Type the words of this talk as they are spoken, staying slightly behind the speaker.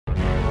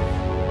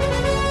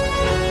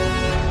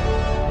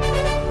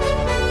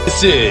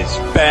This is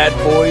Bad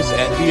Boys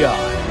and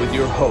Beyond with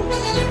your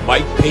hosts,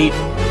 Mike Payton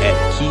and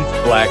Keith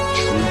Black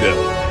Trudeau.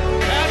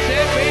 That's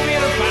it, baby,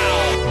 and a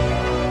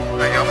foul.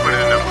 Hey, y'all put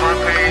it in the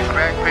front page,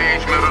 back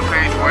page, middle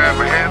page,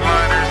 wherever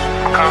headliners,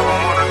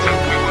 column 1 or 2,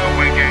 we will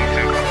win game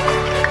 2.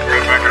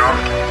 Let's back it off.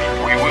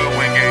 We will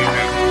win game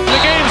 2. The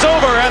game's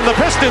over, and the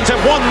Pistons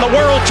have won the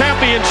World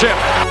Championship.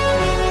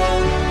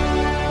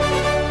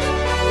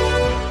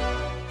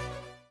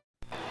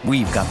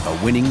 We've got the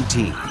winning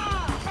team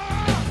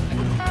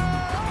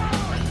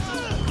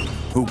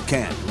who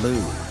can't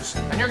lose.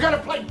 And you're gonna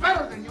play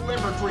better than you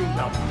ever dreamed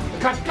of.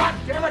 Because, God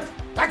damn it,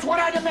 that's what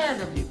I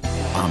demand of you.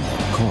 On the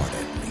court,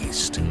 at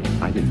least.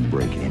 I didn't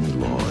break any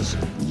laws.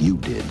 You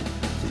did.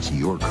 It's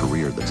your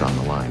career that's on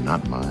the line,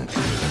 not mine.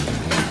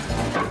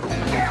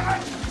 Damn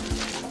it!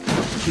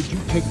 Did you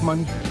take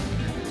money?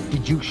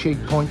 Did you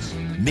shake points?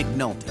 Nick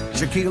Nolte,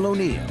 Shaquille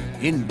O'Neal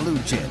in Blue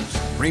Chips.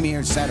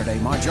 Premieres Saturday,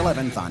 March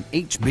 11th on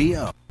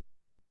HBO.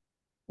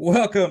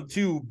 Welcome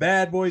to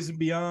Bad Boys and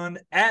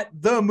Beyond at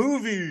the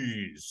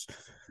Movies.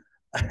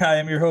 I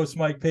am your host,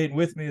 Mike Payton.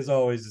 With me, as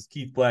always, is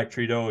Keith Black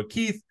Trudeau.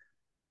 Keith,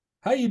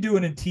 how you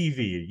doing in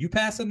TV? You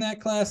passing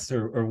that class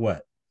or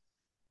what?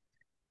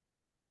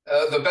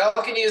 The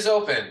balcony is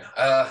open.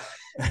 I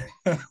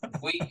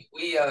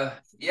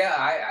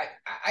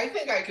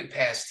think I could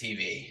pass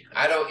TV.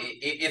 I don't.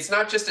 It's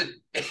not just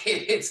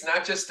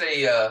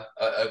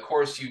a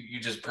course you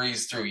just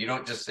breeze through. You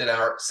don't just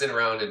sit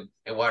around and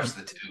watch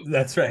the tube.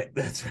 That's right.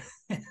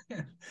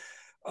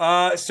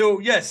 So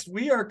yes,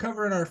 we are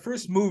covering our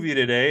first movie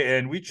today,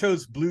 and we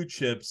chose Blue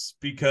Chips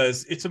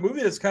because it's a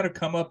movie that's kind of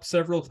come up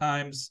several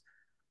times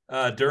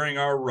during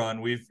our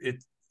run.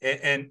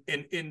 And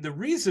the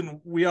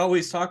reason we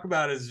always talk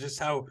about it is just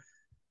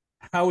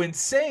how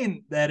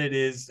insane that it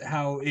is,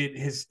 how it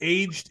has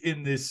aged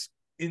in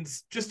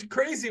just a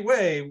crazy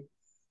way.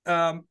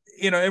 And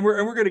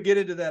we're going to get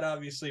into that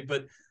obviously,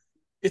 but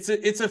it's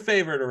a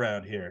favorite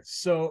around here.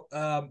 So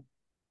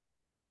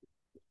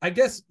I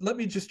guess let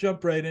me just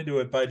jump right into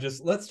it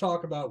let's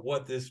talk about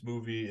what this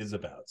movie is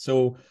about.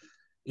 So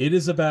it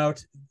is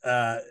about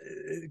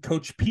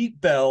Coach Pete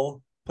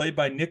Bell, played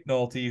by Nick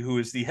Nolte, who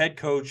is the head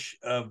coach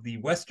of the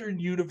Western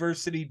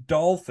University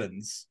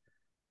Dolphins.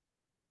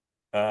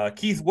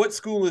 Keith, what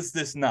school is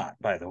this not,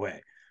 by the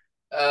way?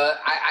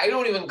 I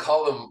don't even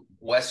call them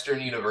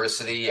Western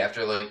University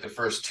after like the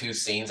first two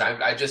scenes.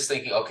 I'm just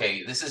thinking,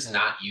 okay, this is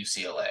not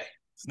UCLA.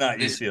 It's not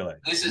UCLA.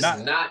 This is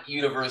not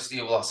University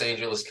of Los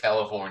Angeles,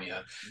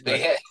 California.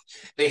 Right.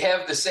 They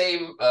have the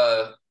same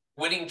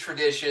winning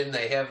tradition.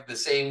 They have the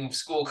same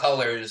school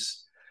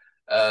colors.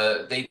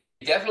 They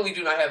definitely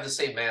do not have the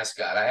same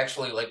mascot. I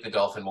actually like the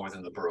Dolphin more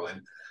than the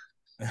Bruin.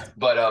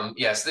 But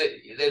yes,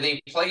 they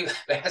play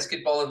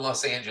basketball in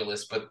Los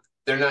Angeles, but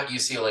they're not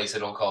UCLA, so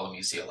don't call them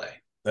UCLA.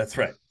 That's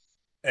right.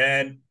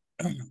 And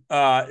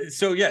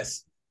so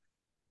yes,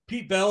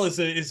 Pete Bell is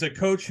a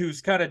coach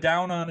who's kind of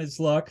down on his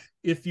luck,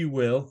 if you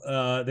will.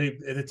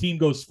 The team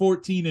goes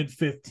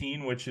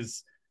 14-15, which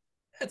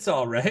that's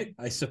all right,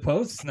 I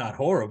suppose. It's not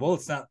horrible.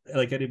 It's not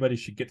like anybody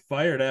should get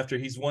fired after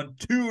he's won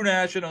 2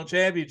 national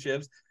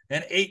championships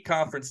and 8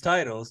 conference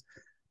titles.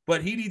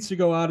 But he needs to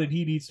go out and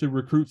he needs to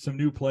recruit some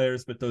new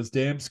players. But those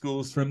damn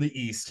schools from the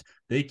East,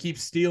 they keep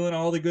stealing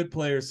all the good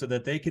players so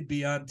that they could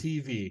be on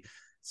TV.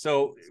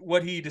 So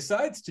what he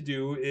decides to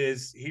do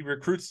is he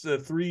recruits the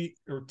 3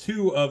 or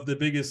 2 of the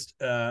biggest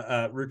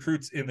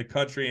recruits in the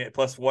country,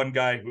 plus one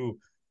guy who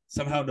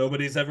somehow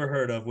nobody's ever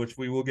heard of, which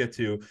we will get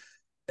to.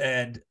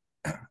 And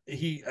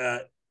he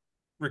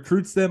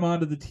recruits them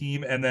onto the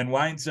team and then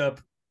winds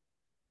up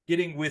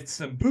getting with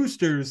some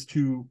boosters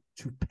to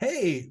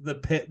pay the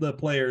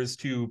players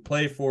to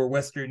play for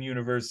Western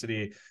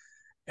University,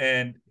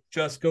 and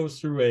just goes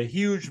through a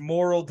huge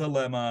moral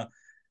dilemma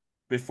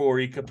before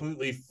he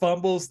completely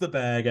fumbles the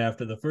bag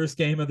after the first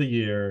game of the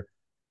year.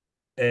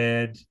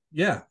 And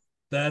yeah,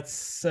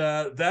 that's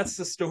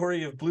the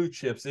story of Blue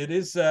Chips.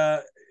 It's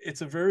a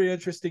very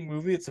interesting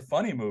movie. It's a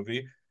funny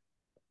movie,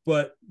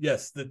 but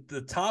yes,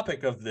 the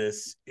topic of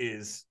this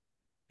is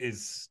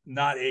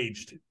not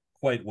aged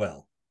quite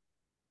well.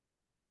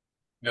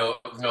 No,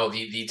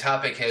 the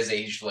topic has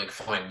aged like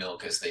fine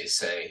milk, as they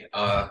say.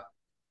 I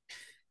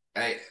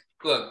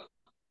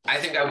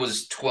think I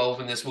was 12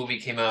 when this movie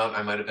came out.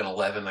 I might have been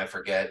 11. I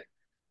forget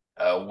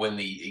when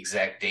the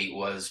exact date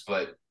was,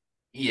 but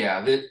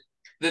yeah,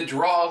 the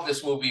draw of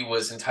this movie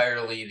was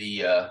entirely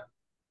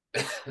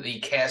the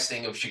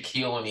casting of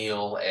Shaquille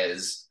O'Neal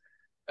as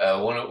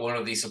one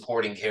of the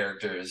supporting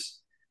characters,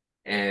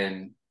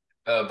 and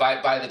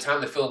by the time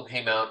the film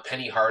came out,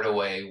 Penny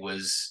Hardaway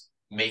was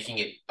making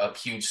it a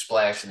huge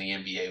splash in the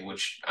NBA,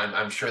 which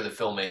I'm sure the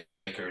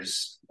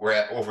filmmakers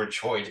were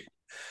overjoyed,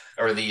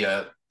 or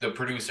the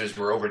producers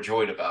were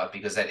overjoyed about,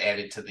 because that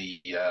added to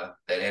the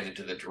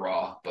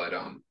draw. But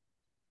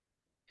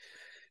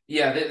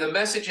the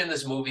message in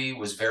this movie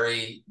was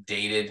very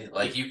dated.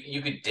 Like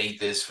you could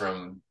date this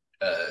from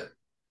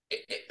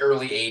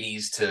early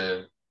 80s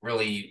to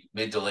really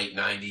mid to late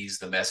 90s.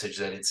 The message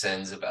that it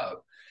sends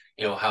about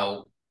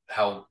how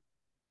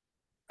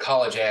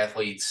college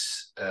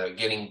athletes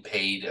getting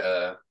paid,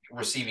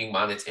 receiving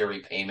monetary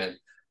payment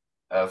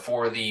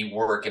for the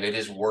work, and it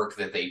is work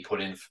that they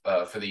put in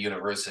for the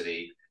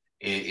university,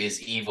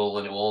 is evil,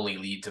 and it will only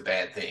lead to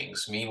bad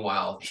things.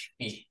 Meanwhile,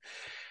 the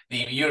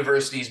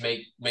universities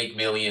make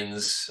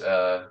millions,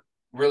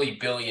 really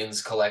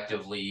billions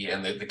collectively,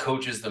 and the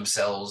coaches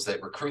themselves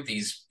that recruit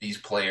these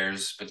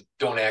players but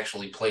don't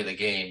actually play the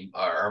game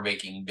are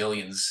making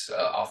millions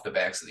off the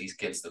backs of these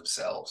kids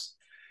themselves.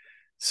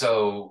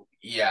 So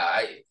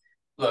yeah,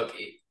 look,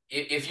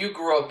 if you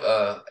grew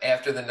up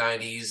after the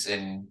 90s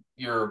and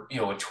you're a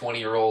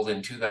 20-year-old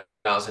in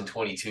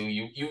 2022,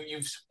 you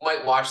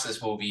might watch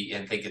this movie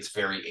and think it's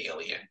very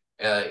alien.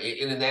 And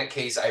in that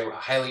case, I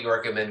highly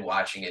recommend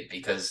watching it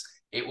because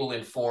it will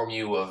inform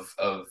you of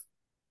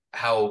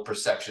how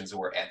perceptions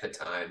were at the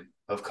time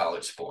of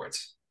college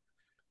sports.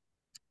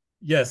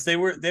 Yes, they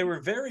were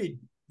very,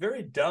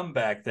 very dumb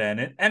back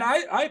then, and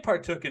I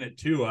partook in it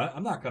too.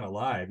 I'm not gonna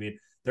lie. I mean,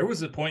 there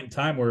was a point in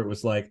time where it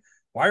was like,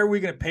 why are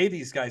we going to pay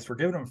these guys? We're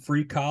giving them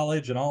free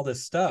college and all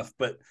this stuff.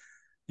 But,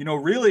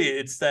 really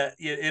it's that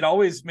it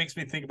always makes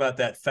me think about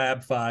that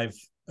Fab Five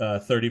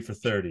 30 for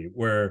 30,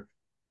 where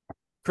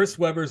Chris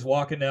Webber's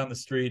walking down the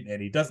street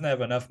and he doesn't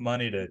have enough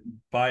money to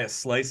buy a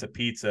slice of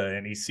pizza,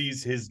 and he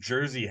sees his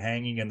jersey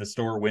hanging in the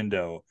store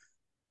window.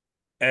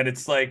 And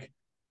it's like,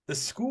 the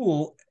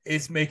school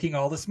is making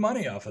all this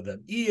money off of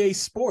them. EA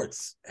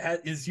Sports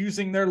is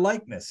using their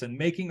likeness and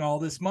making all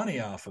this money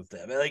off of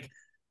them. Like,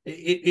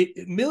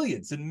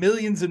 millions and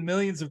millions and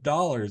millions of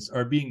dollars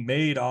are being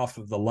made off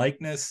of the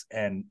likeness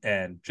and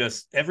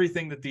just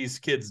everything that these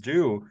kids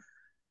do.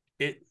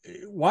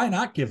 Why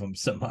not give them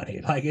some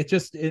money? Like,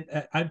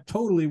 I'm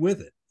totally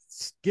with it.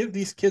 Give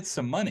these kids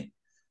some money.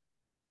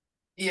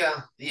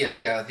 Yeah.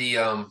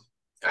 I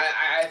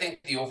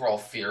think the overall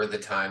fear at the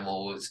time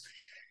was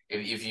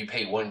if you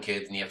pay one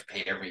kid, then you have to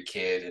pay every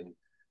kid, and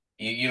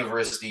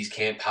universities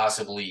can't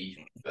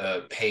possibly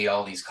pay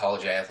all these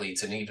college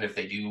athletes, and even if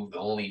they do,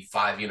 only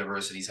 5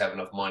 universities have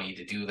enough money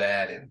to do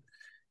that, and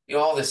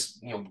all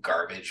this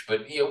garbage.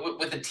 But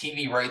with the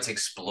TV rights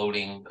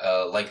exploding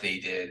like they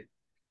did,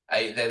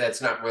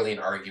 that's not really an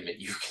argument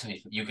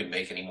you can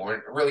make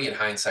anymore. Really, in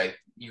hindsight,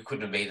 you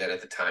couldn't have made that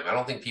at the time. I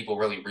don't think people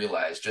really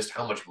realized just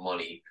how much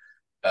money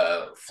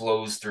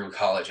flows through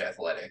college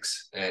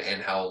athletics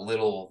and how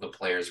little the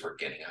players were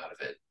getting out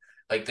of it.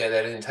 Like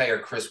that entire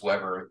Chris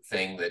Webber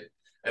thing that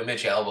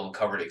Mitch Albom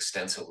covered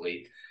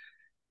extensively.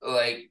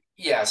 Like,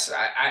 yes,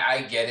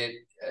 I get it.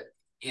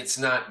 It's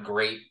not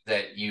great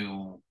that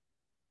you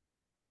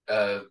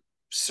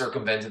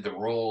circumvented the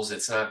rules.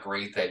 It's not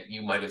great that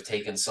you might have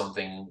taken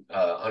something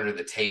under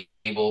the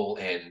table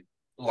and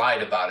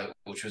lied about it,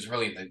 which was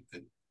really the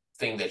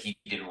thing that he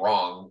did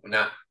wrong,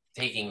 not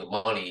taking the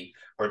money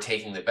or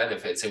taking the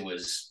benefits. It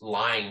was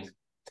lying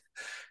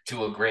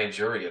to a grand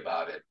jury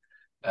about it.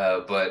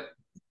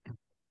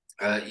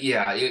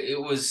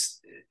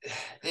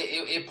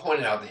 It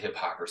pointed out the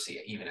hypocrisy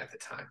even at the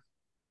time.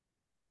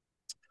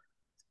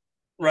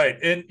 Right.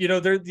 And,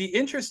 the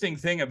interesting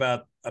thing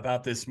about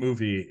this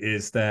movie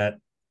is that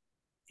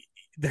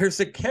there's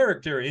a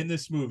character in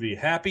this movie,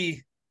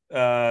 Happy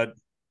Kuykendall,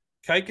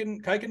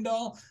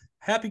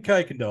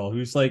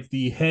 who's like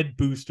the head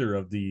booster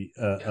of the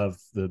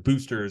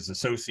Boosters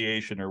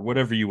Association, or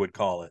whatever you would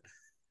call it.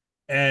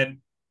 And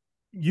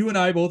you and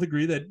I both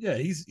agree that, yeah,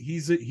 he's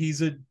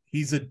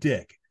a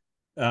dick.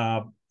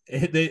 And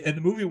the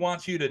movie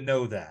wants you to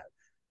know that.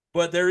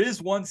 But there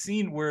is one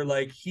scene where,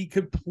 like, he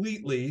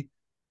completely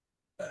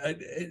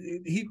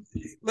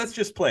let's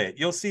just play it.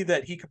 You'll see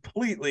that he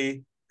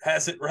completely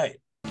has it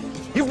right.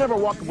 You've never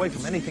walked away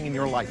from anything in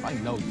your life. I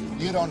know you.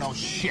 You don't know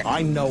shit.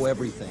 I know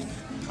everything.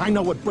 I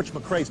know what Butch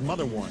McRae's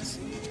mother wants.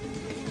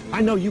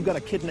 I know you got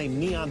a kid named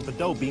Neon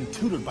Bedeau being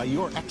tutored by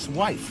your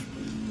ex-wife.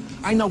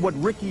 I know what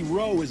Ricky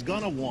Rowe is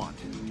gonna want.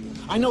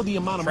 I know the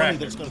amount of money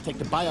that it's going to take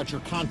to buy out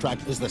your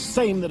contract is the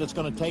same that it's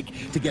going to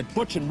take to get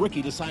Butch and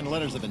Ricky to sign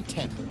letters of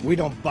intent. We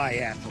don't buy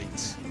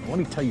athletes. Let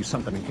me tell you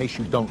something in case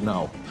you don't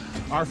know.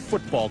 Our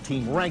football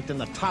team, ranked in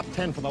the top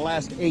 10 for the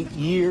last 8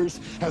 years,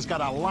 has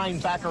got a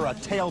linebacker, a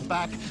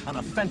tailback, an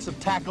offensive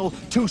tackle,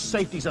 2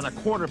 safeties, and a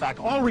quarterback,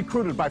 all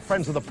recruited by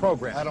friends of the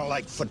program. I don't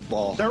like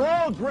football. They're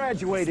all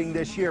graduating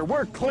this year.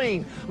 We're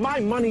clean.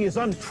 My money is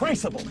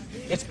untraceable.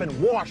 It's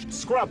been washed,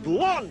 scrubbed,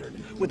 laundered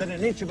within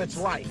an inch of its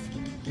life.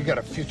 You got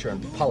a future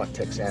in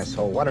politics,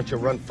 asshole. Why don't you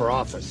run for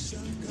office?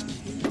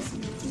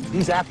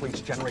 These athletes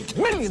generate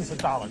millions of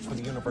dollars for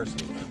the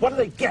university. What do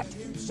they get?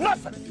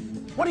 Nothing.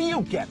 What do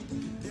you get?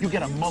 You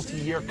get a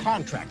multi-year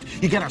contract.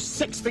 You get a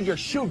 6-figure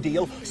shoe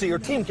deal so your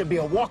team can be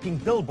a walking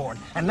billboard,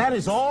 and that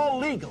is all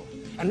legal.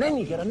 And then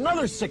you get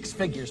another 6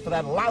 figures for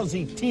that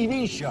lousy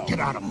TV show. Get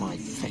out of my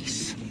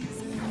face.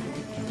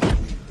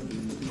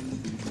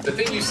 The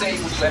thing you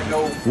say, which have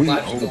no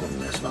logical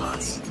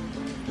response.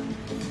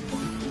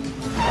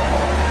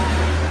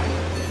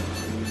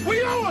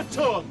 We owe it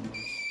to him.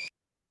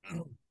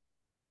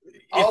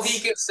 All he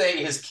can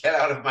say is "get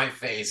out of my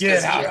face."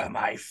 Get out of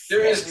my face.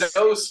 There is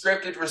no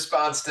scripted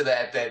response to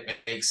that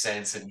makes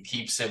sense and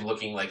keeps him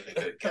looking like the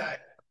good guy.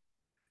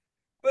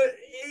 But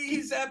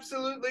he's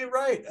absolutely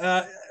right.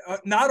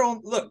 Not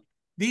on look,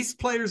 these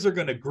players are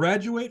going to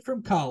graduate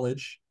from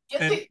college.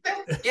 Yeah,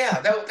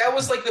 And that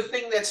was like the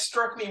thing that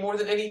struck me more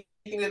than anything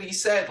that he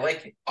said.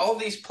 Like all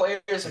these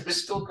players are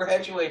still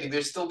graduating,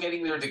 they're still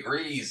getting their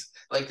degrees.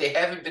 Like they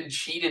haven't been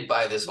cheated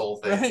by this whole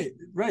thing.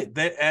 right.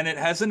 And it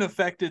hasn't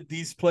affected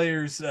these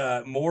players'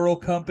 moral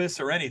compass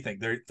or anything.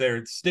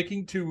 They're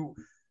sticking to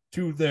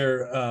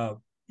their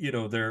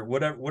their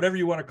whatever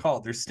you want to call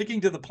it. They're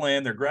sticking to the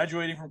plan. They're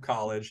graduating from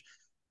college,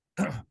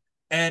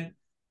 and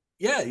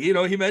yeah,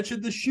 he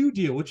mentioned the shoe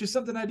deal, which is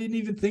something I didn't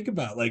even think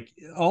about. Like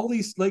all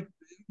these, like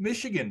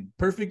Michigan,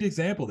 perfect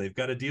example. They've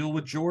got a deal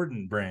with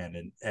Jordan brand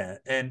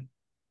and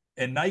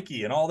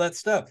Nike and all that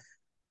stuff,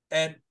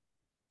 and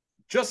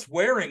just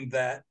wearing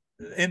that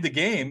in the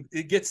game,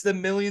 it gets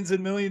them millions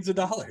and millions of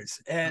dollars.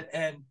 And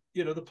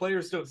the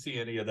players don't see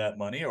any of that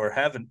money, or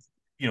haven't,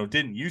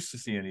 didn't used to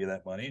see any of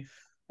that money,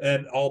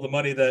 and all the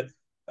money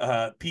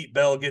that Pete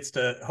Bell gets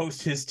to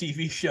host his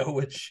TV show,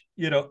 which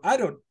I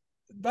don't.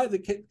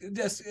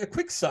 Just a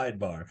quick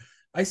sidebar.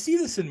 I see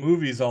this in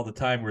movies all the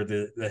time where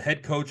the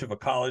head coach of a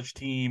college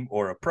team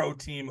or a pro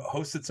team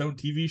hosts its own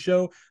TV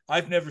show.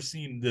 I've never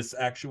seen this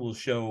actual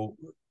show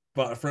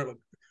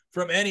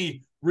from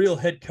any real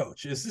head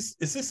coach. Is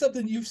this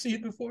something you've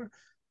seen before?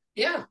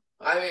 Yeah.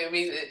 I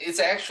mean,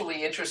 it's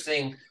actually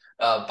interesting.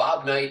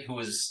 Bob Knight, who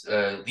was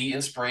the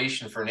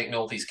inspiration for Nick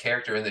Nolte's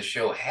character in the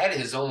show, had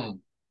his own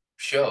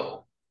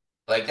show.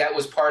 Like that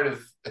was part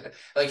of,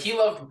 like he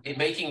loved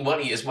making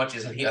money as much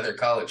as any other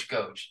college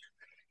coach.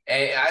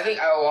 And I think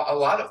a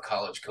lot of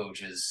college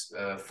coaches,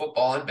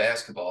 football and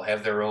basketball,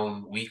 have their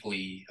own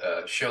weekly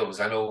shows.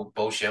 I know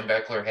Bo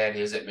Schembechler had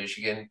his at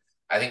Michigan.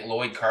 I think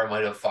Lloyd Carr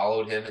might have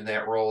followed him in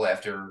that role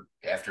after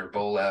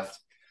Bo left.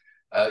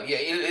 Yeah,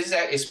 it is,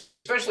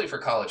 especially for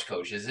college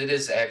coaches, it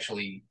is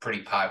actually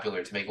pretty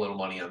popular to make a little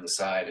money on the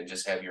side and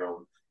just have your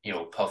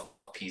own, puff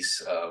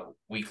piece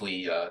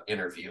weekly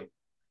interview.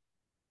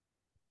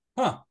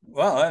 Huh.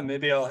 Well,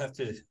 maybe I'll have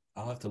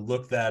to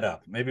look that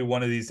up. Maybe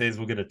one of these days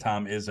we'll get a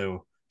Tom Izzo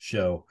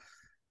show.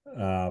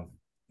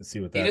 Let's see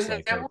what that's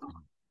like.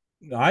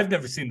 No, I've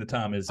never seen the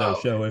Tom Izzo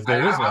show. If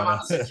there is one, I'm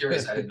honestly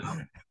curious. I didn't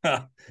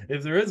know.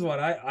 If there is one,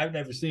 I've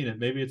never seen it.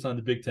 Maybe it's on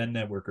the Big Ten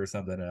Network or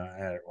something,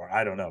 or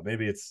I don't know.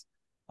 Maybe it's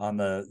on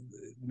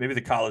maybe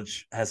the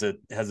college has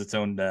its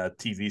own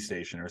TV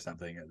station or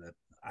something. That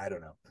I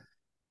don't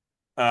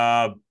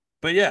know.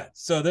 But yeah,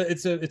 so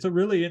it's a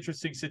really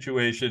interesting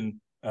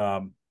situation.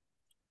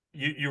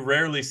 You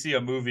rarely see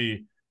a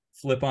movie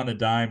flip on a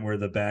dime where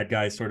the bad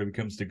guy sort of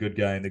becomes the good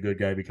guy and the good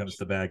guy becomes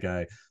the bad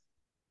guy.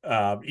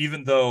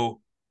 Even though,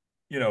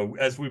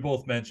 as we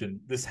both mentioned,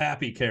 this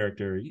Happy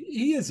character,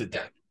 he is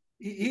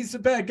he's a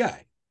bad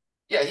guy.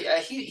 Yeah,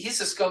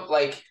 he's a skunk.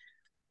 Like,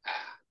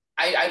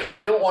 I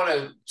don't want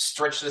to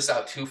stretch this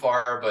out too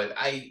far, but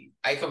I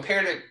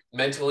compared it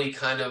mentally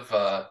kind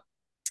of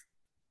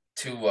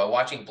to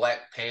watching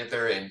Black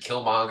Panther and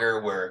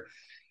Killmonger, where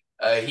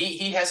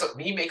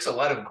he makes a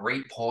lot of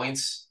great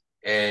points,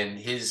 and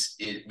his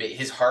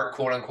heart,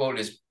 quote unquote,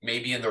 is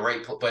maybe in the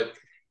right place, but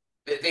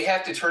they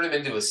have to turn him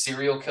into a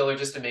serial killer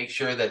just to make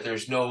sure that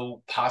there's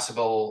no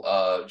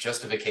possible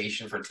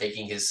justification for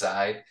taking his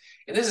side.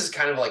 And this is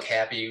kind of like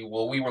Happy.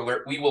 Well, we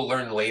will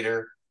learn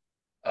later.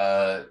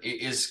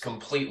 Is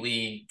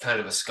completely kind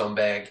of a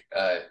scumbag.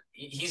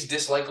 He's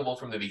dislikable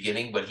from the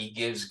beginning, but he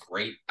gives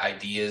great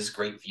ideas,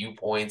 great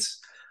viewpoints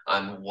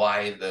on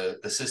why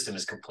the system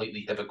is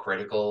completely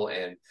hypocritical,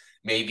 and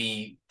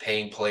maybe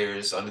paying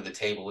players under the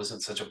table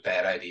isn't such a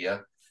bad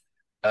idea.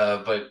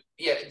 But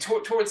yeah,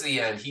 towards the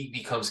end, he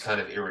becomes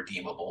kind of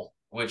irredeemable,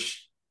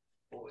 which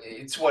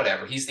it's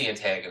whatever. He's the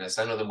antagonist.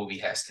 I know the movie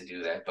has to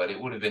do that, but it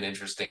would have been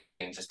interesting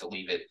just to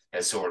leave it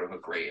as sort of a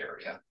gray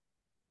area.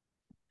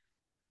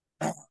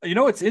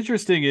 What's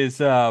interesting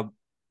is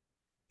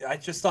I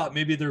just thought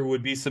maybe there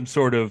would be some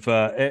sort of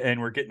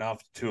and we're getting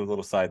off to a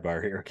little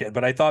sidebar here, okay,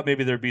 but I thought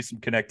maybe there'd be some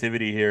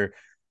connectivity here.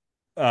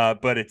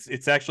 But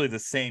it's actually the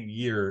same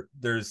year.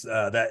 There's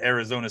that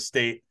Arizona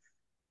State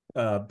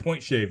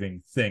point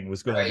shaving thing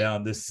was going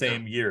down this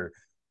same year.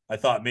 I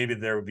thought maybe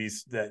there would be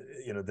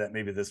that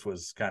maybe this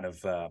was kind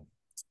of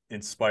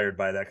inspired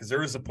by that, because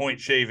there was a point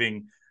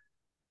shaving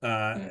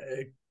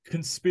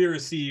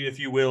conspiracy, if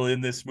you will, in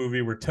this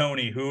movie where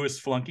Tony, who is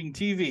flunking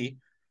TV,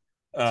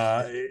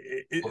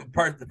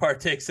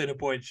 partakes in a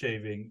point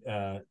shaving.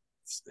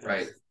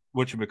 Right.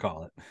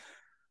 Whatchamacallit.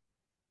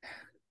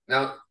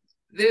 Now,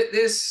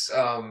 this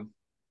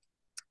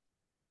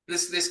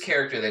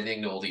character that Nick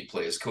Nolte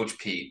plays, Coach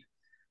Pete,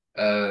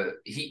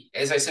 he,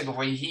 as I said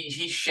before,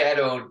 he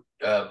shadowed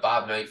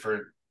Bob Knight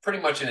for pretty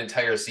much an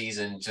entire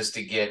season just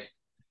to get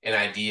an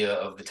idea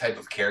of the type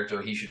of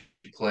character he should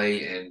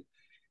play. And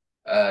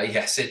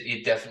yes,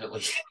 it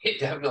definitely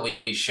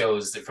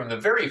shows that from the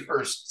very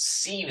first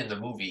scene in the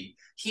movie,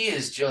 he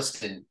is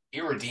just an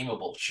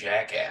irredeemable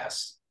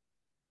jackass.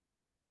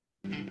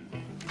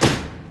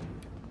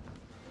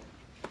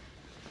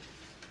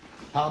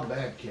 How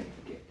bad can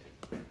it get?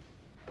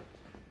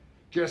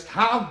 Just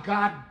how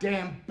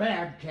goddamn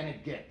bad can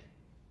it get?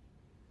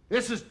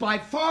 This is by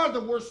far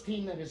the worst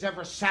team that has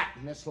ever sat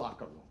in this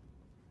locker room.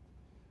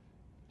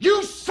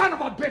 You son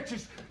of a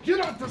bitches! You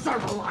don't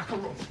deserve a locker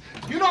room.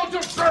 You don't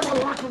deserve a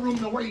locker room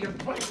the way you're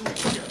playing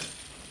this year.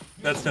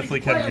 That's definitely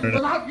Playing Kevin.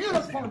 without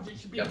uniforms, you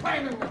should be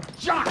playing in with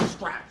jock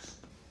straps.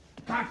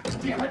 God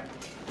damn it!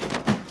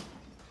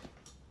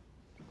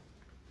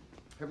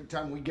 Every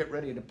time we get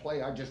ready to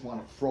play, I just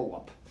want to throw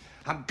up.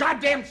 I'm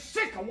goddamn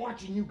sick of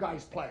watching you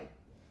guys play.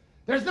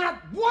 There's not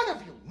one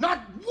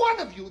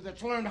of you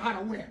that's learned how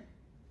to win.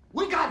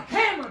 We got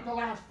hammered the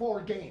last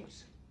 4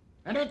 games,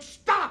 and it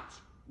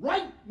stops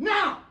right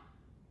now.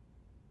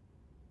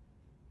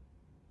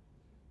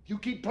 If you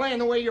keep playing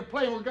the way you're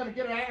playing, we're going to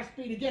get our ass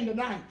beat again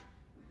tonight.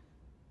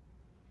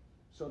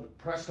 So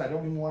depressed, I don't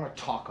even want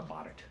to talk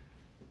about it.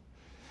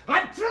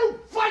 I'm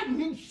through fighting,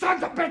 you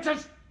sons of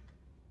bitches!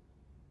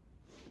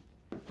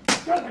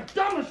 You're the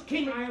dumbest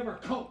team I ever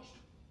coached.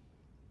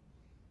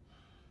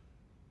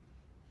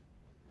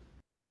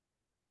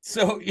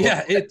 So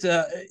yeah,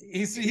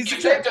 he's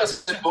if that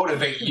doesn't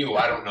motivate you,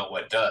 I don't know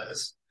what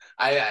does.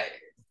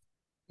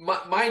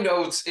 My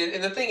notes,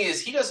 and the thing is,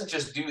 he doesn't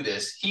just do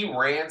this. He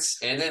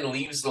rants and then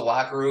leaves the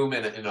locker room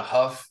in a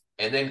huff,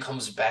 and then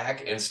comes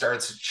back and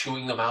starts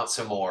chewing them out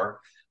some more.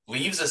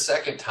 Leaves a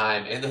second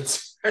time, and then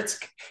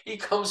he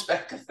comes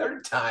back a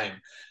third time,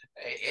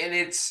 and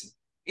it's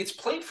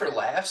played for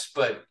laughs.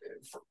 But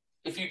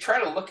if you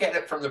try to look at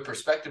it from the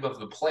perspective of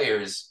the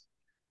players,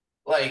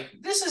 like,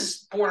 this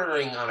is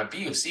bordering on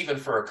abuse, even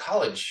for a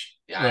college.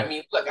 Right. I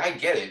mean, look, I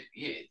get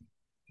it.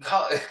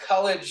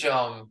 College,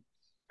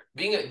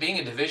 being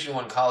a Division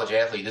I college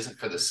athlete isn't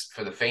for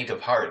the faint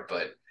of heart,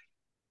 but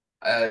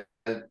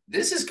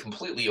this is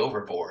completely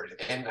overboard.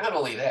 And not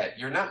only that,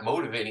 you're not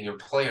motivating your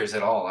players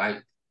at all.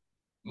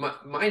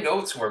 My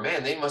notes were,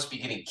 man, they must be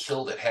getting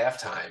killed at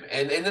halftime,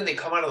 and then they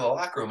come out of the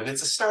locker room and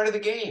it's the start of the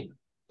game.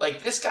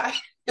 Like, this guy.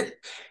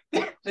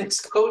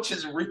 This coach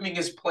is reaming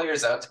his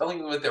players out, telling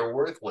them that they're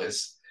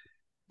worthless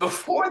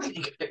before they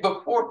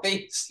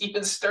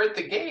even start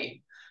the game.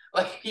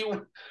 Like,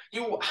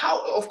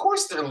 how? Of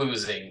course they're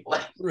losing.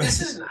 Like, right.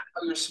 This is not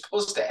how you're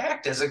supposed to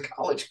act as a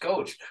college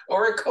coach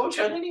or a coach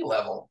on any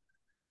level.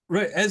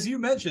 Right, as you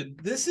mentioned,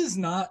 this is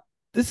not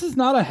a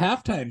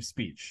halftime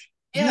speech.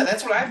 Yeah,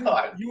 that's what I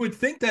thought. You would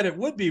think that it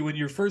would be when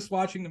you're first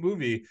watching the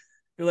movie.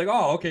 You're like,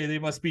 oh, okay, they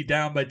must be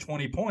down by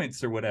 20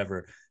 points or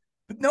whatever.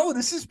 But no,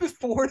 this is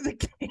before the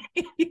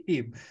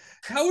game.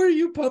 How are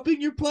you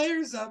pumping your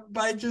players up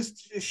by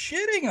just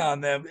shitting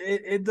on them?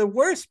 The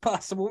worst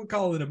possible,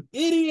 calling them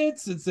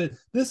idiots and said,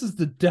 this is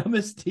the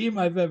dumbest team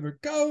I've ever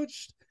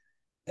coached.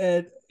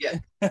 And yeah,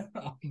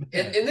 oh,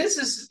 and this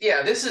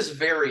is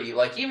very,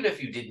 like, even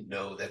if you didn't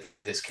know that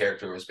this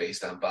character was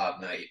based on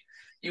Bob Knight,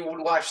 you would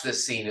watch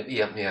this scene and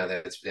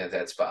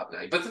that's Bob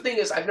Knight. But the thing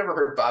is, I've never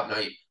heard Bob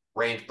Knight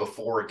rant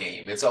before a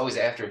game. It's always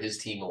after his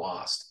team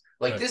lost.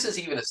 Like, right. This is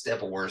even a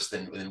step worse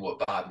than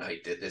what Bob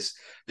Knight did, this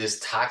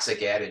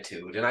toxic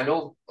attitude. And I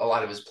know a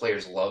lot of his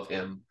players love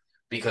him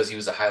because he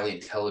was a highly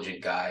intelligent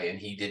guy, and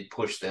he did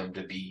push them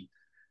to be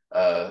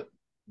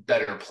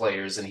better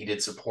players, and he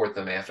did support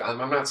them after.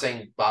 I'm not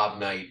saying Bob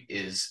Knight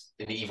is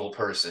an evil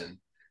person,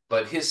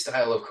 but his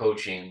style of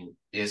coaching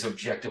is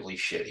objectively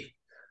shitty.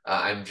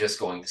 I'm just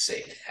going to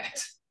say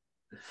that.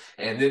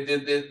 And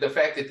the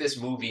fact that this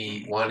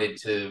movie wanted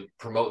to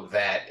promote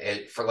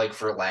that for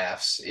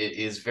laughs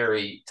is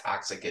very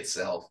toxic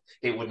itself.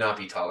 It would not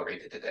be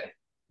tolerated today.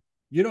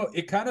 You know,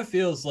 it kind of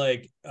feels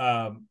like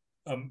the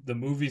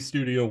movie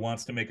studio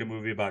wants to make a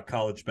movie about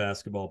college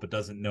basketball, but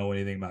doesn't know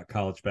anything about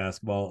college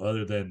basketball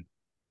other than,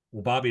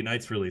 well, Bobby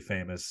Knight's really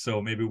famous,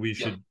 so maybe we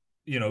should,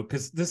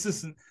 because this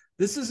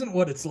isn't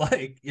what it's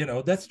like.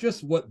 That's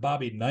just what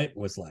Bobby Knight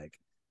was like.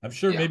 I'm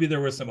sure maybe there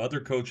were some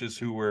other coaches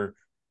who were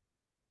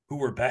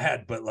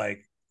bad, but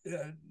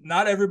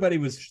not everybody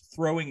was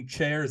throwing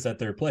chairs at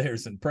their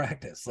players in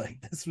practice.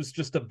 Like, this was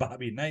just a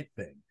Bobby Knight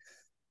thing.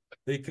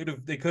 They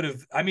could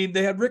have, I mean,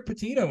 they had Rick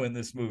Pitino in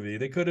this movie.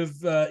 They could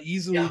have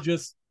easily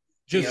just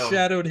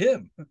shadowed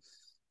him.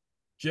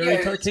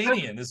 Jerry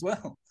Tarkanian as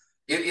well.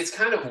 It's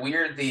kind of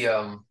weird.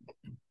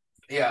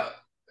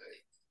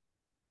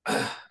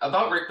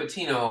 About Rick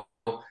Pitino,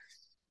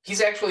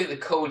 he's actually the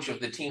coach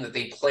of the team that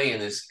they play in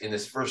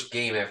this first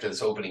game after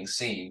this opening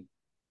scene.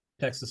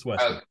 Texas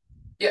Western.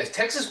 Yes,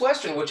 Texas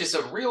Western, which is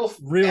a real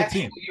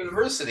team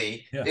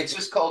university. Yeah. It's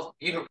just called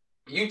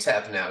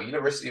UTEP now,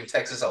 University of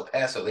Texas El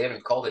Paso. They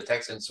haven't called it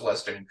Texas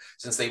Western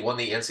since they won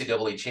the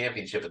NCAA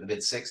championship in the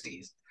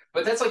mid-'60s.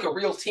 But that's like a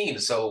real team.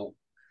 So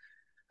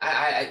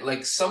I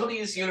like, some of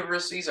these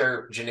universities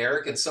are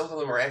generic and some of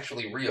them are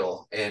actually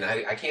real. And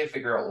I can't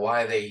figure out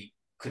why they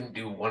couldn't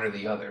do one or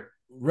the other.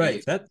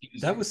 Right.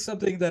 That was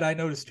something that I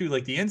noticed too.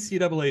 Like, the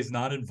NCAA is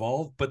not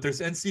involved, but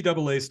there's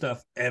NCAA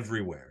stuff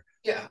everywhere.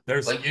 Yeah.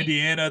 There's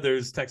Indiana,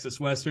 there's Texas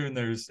Western,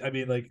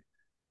 ESPN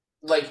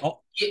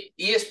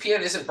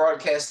isn't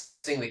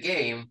broadcasting the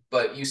game,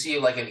 but you see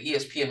like an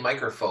ESPN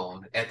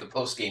microphone at the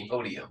post-game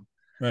podium.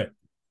 Right.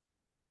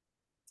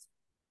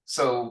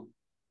 So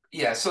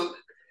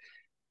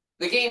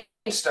the game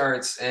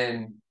starts,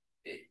 and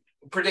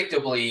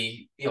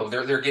predictably,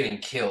 they're getting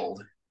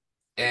killed.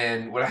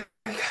 And what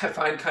I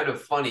find kind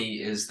of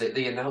funny is that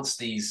they announce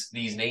these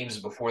names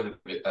before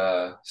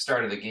the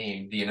start of the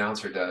game. The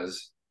announcer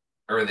does,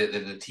 or the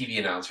TV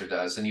announcer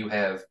does, and you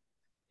have,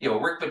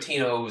 Rick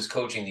Pitino who's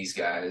coaching these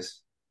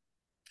guys,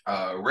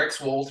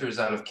 Rex Walters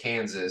out of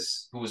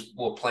Kansas, who was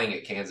playing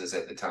at Kansas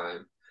at the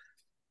time,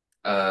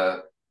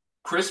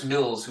 Chris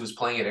Mills, who was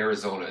playing at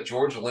Arizona,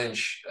 George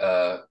Lynch,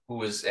 who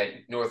was at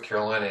North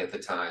Carolina at the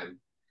time,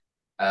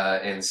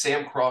 and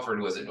Sam Crawford,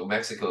 who was at New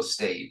Mexico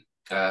State.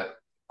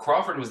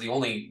 Crawford was the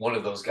only one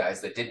of those guys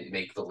that didn't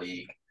make the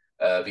league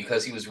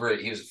because he was a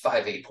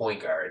 5'8"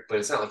 point guard, but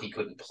it's not like he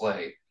couldn't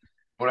play.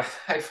 What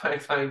I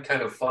find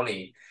kind of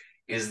funny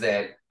is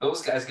that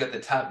those guys got the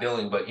top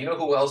billing, but you know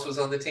who else was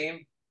on the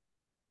team?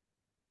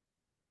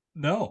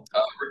 No.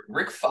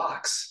 Rick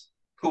Fox.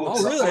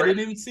 Oh, really? I didn't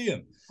even see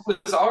him. Who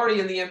was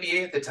already in the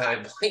NBA at the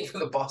time, playing for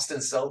the Boston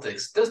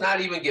Celtics. Does not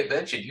even get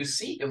mentioned. You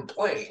see him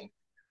playing,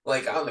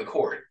 like, on the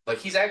court. Like,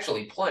 he's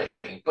actually playing,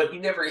 but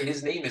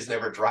his name is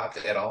never dropped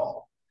at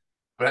all.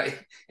 Right?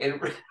 And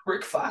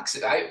Rick Fox,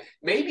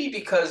 maybe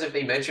because if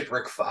they mentioned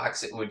Rick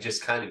Fox, it would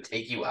just kind of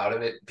take you out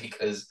of it,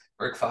 because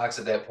Rick Fox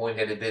at that point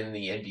had been in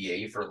the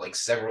NBA for like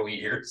several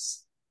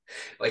years.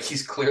 Like,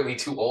 he's clearly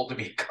too old to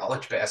be a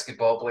college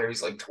basketball player.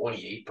 He's like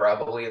 28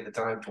 probably at the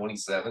time,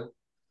 27.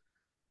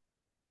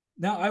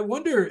 Now, I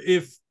wonder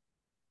if,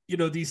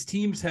 these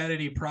teams had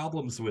any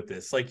problems with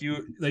this.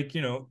 You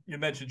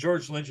mentioned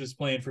George Lynch is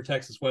playing for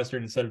Texas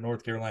Western instead of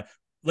North Carolina.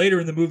 Later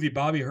in the movie,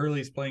 Bobby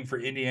Hurley's playing for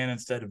Indiana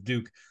instead of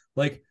Duke.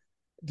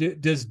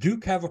 Does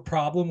Duke have a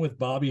problem with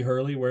Bobby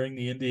Hurley wearing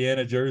the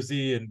Indiana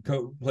jersey and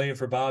playing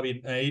for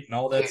Bobby Knight and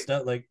all that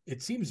stuff?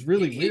 It seems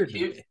really weird to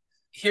me.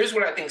 Here's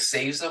what I think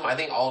saves them. I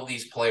think all of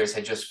these players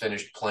had just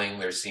finished playing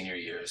their senior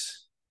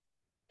years.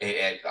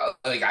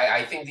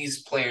 I think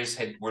these players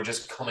were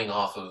just coming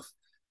off of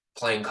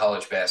playing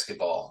college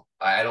basketball.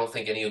 I don't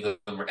think any of them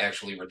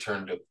actually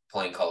returned to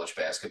playing college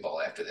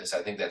basketball after this.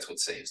 I think that's what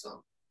saves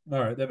them. All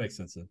right, that makes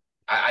sense then.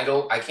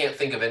 I can't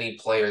think of any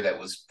player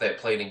that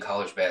played in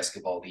college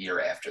basketball the year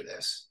after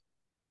this.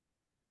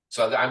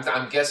 So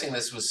I'm guessing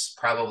this was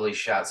probably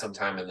shot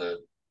sometime in the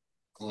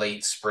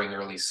late spring,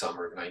 early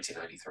summer of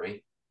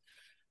 1993.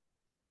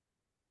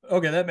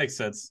 Okay, that makes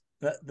sense.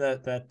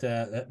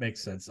 That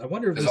makes sense. I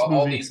wonder if this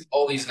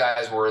all these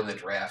guys were in the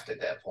draft at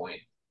that point.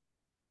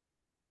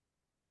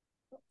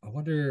 I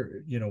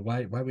wonder,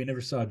 why we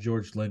never saw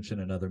George Lynch in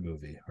another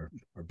movie or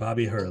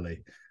Bobby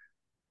Hurley.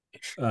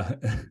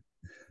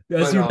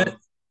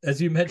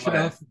 As you mentioned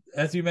off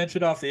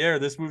the air,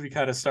 this movie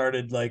kind of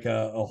started like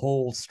a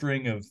whole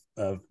string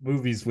of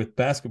movies with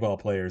basketball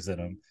players in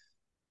them.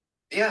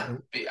 Yeah,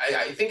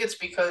 I think it's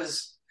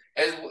because,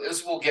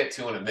 as we'll get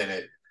to in a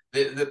minute,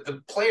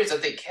 the players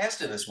that they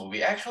cast in this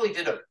movie actually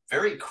did a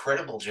very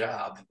credible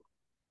job.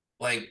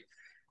 Like,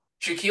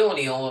 Shaquille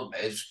O'Neal,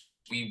 as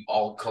we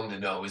all come to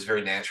know, is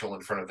very natural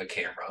in front of the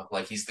camera.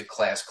 Like, he's the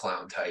class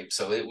clown type.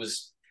 So it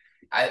was,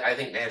 I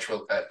think,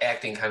 natural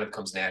acting kind of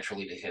comes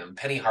naturally to him.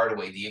 Penny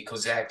Hardaway, the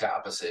exact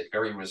opposite,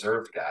 very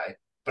reserved guy.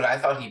 But I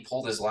thought he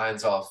pulled his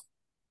lines off.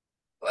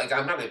 Like,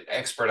 I'm not an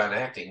expert on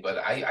acting, but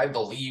I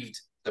believed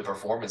the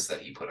performance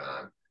that he put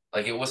on.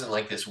 Like, it wasn't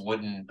like this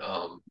wooden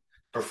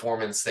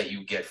performance that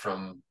you get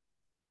from,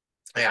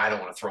 I don't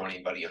want to throw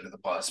anybody under the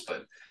bus,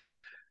 but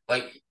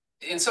like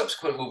in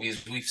subsequent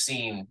movies, we've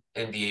seen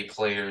NBA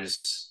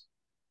players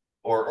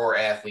or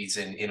athletes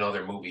in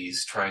other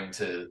movies trying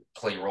to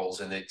play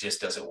roles, and it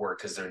just doesn't work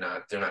because they're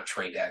not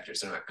trained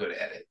actors. They're not good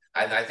at it.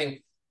 I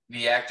think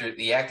the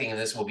acting in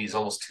this movie is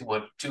almost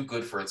too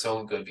good for its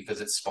own good,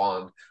 because it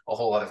spawned a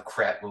whole lot of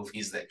crap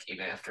movies that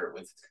came after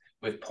it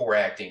with poor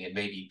acting and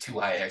maybe too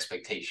high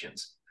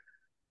expectations.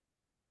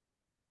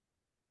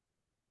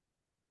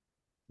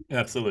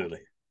 Absolutely.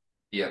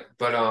 Yeah,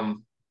 but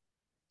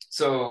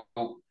so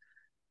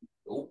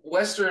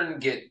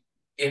Western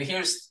and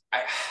here's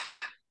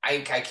I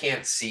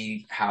can't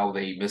see how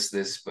they missed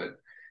this, but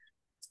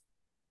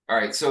all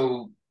right,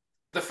 so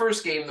the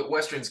first game, the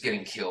Western's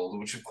getting killed,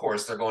 which of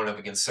course they're going up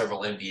against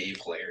several NBA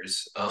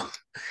players, but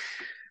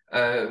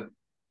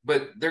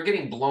they're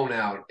getting blown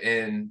out,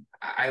 and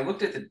I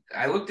looked at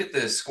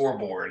the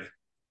scoreboard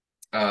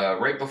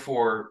right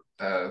before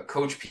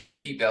Coach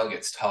Pete Bell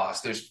gets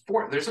tossed. There's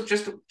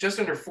just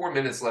under 4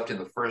 minutes left in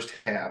the first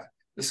half.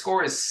 The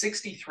score is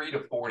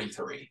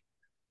 63-43.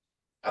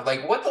 I'm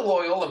like, what the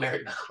Loyola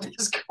Marymount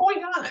is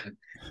going on?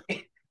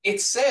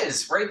 It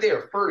says right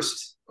there,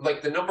 first,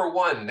 like the number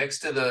one next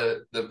to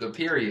the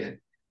period.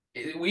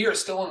 We are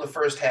still in the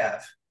first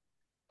half.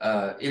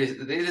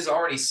 It is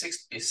already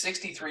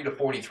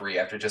 63-43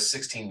 after just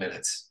 16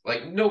 minutes.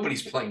 Like,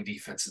 nobody's playing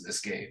defense in this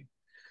game.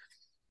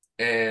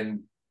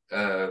 And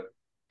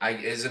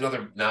is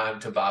another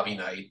nod to Bobby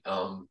Knight.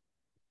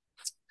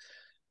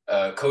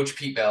 Coach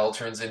Pete Bell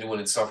turns into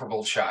an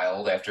insufferable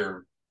child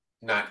after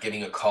not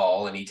getting a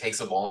call, and he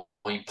takes a ball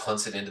and he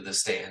punts it into the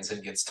stands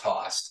and gets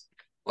tossed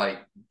like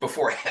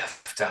before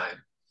halftime.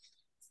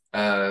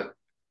 And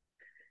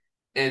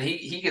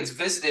he gets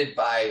visited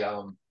by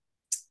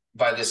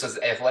by this as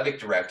athletic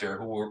director,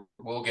 who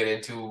we'll get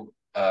into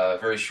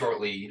very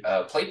shortly,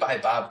 played by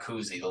Bob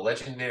Cousy, the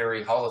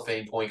legendary Hall of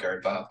Fame point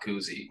guard Bob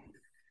Cousy.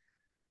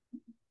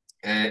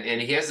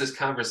 And he has this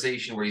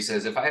conversation where he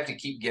says, "If I have to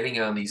keep getting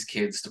on these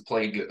kids to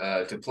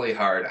play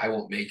hard, I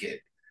won't make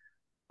it."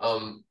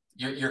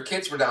 Your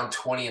kids were down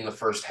 20 in the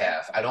first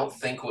half. I don't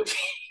think what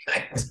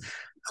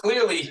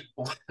clearly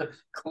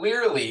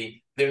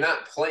they're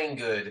not playing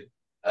good.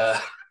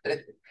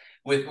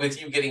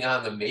 With you getting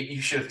on them, maybe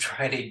you should have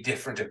tried a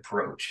different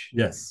approach.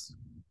 Yes.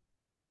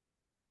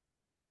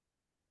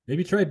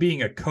 Maybe try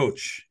being a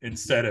coach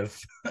instead of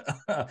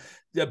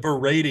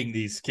berating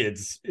these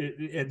kids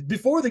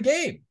before the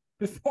game.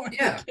 Before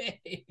the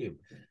game.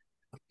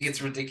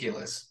 It's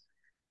ridiculous.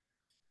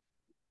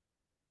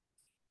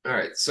 All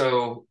right,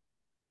 so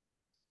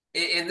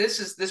and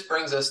this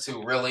brings us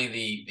to really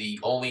the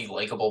only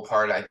likable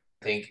part, I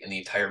think, in the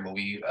entire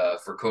movie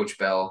for Coach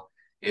Bell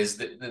is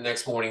the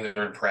next morning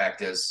they're in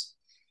practice,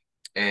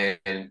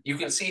 and you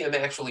can see him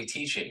actually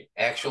teaching,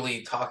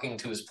 actually talking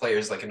to his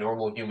players like a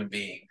normal human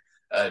being,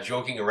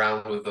 joking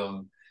around with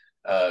them,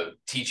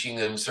 teaching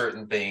them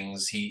certain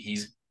things.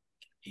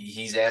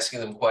 He's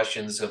asking them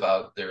questions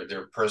about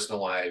their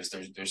personal lives,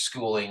 their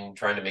schooling,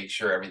 trying to make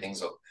sure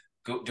everything's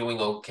doing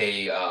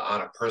okay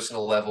on a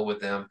personal level with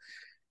them.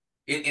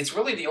 It's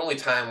really the only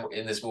time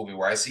in this movie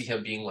where I see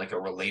him being like a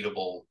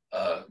relatable,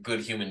 good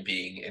human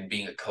being and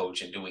being a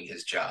coach and doing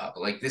his job.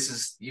 Like this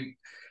is you.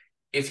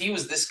 If he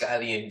was this guy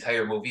the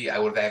entire movie, I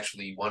would have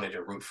actually wanted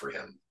to root for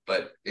him.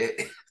 But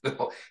it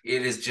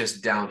is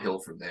just downhill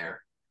from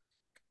there.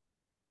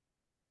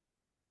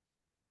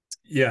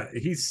 Yeah,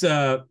 he's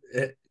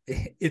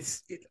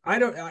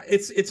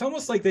it's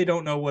almost like they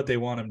don't know what they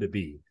want him to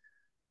be.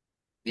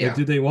 Yeah. Like,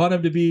 do they want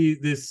him to be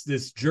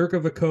this jerk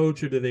of a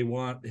coach, or do they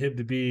want him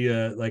to be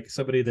like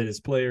somebody that his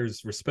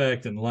players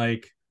respect and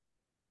like?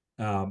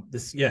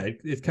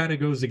 It kind of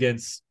goes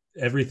against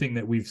everything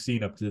that we've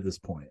seen up to this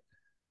point.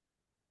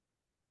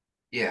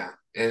 Yeah,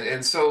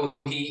 and so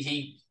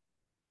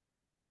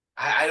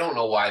I don't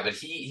know why, but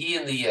he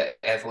and the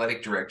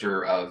athletic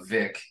director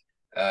Vic,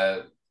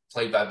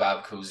 played by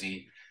Bob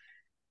Cousy,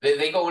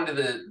 they go into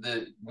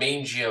the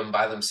main gym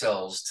by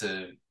themselves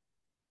to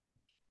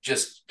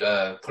just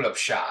put up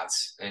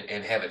shots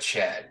and have a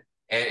chat.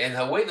 And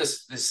the way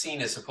this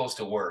scene is supposed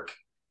to work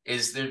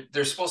is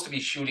they're supposed to be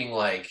shooting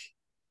like,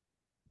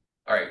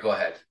 all right, go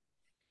ahead.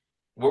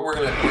 We're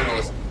gonna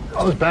listen.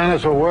 Those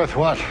banners were worth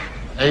what?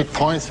 8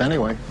 points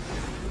anyway.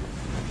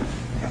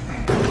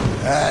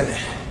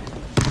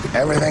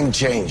 Everything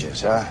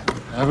changes, huh?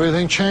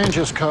 Everything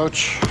changes,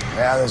 Coach.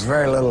 Yeah, there's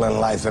very little in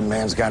life that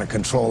man's got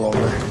control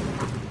over.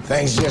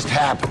 Things just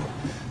happen.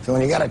 So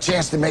when you got a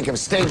chance to make a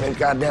statement,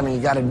 goddammit,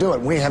 you got to do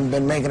it. We haven't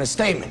been making a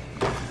statement.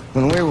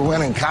 When we were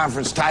winning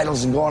conference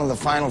titles and going to the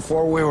Final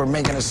Four, we were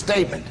making a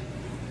statement.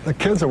 The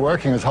kids are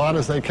working as hard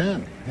as they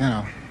can. You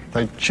know,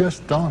 they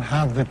just don't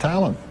have the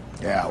talent.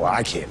 Yeah, well,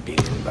 I can't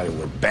beat anybody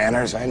with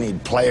banners. I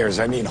need players.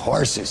 I need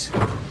horses.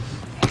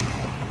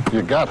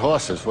 You got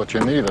horses. What you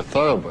need are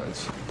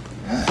thoroughbreds.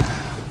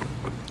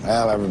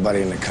 Well,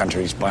 everybody in the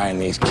country's buying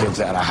these kids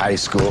out of high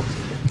school,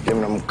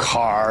 giving them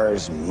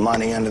cars,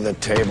 money under the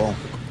table.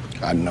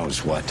 God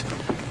knows what.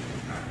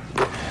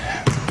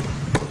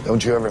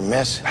 Don't you ever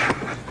miss?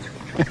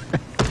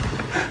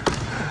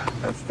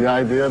 That's the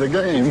idea of the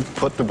game.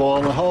 Put the ball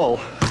in the hole.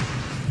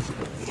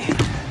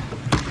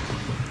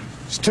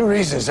 There's 2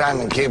 reasons I'm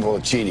incapable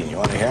of cheating. You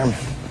want to hear them?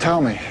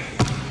 Tell me.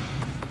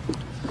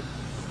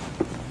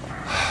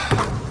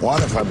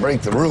 1, if I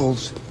break the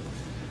rules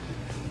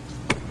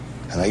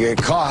and I get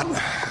caught,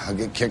 I'll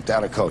get kicked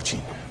out of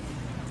coaching.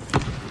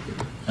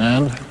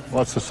 And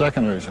what's the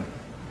second reason?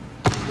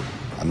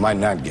 I might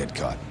not get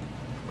caught.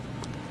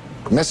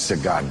 Miss the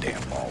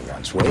goddamn ball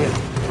once, will you?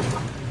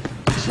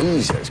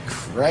 Jesus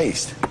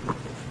Christ.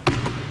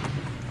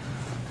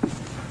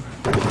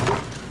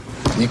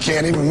 You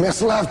can't even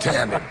miss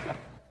left-handed.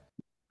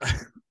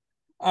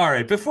 All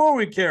right, before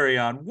we carry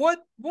on, what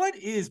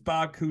is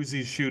Bob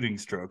Cousy's shooting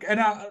stroke?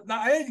 And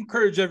I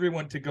encourage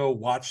everyone to go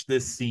watch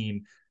this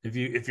scene if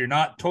you're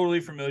not totally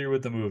familiar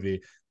with the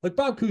movie. Like,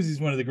 Bob Cousy is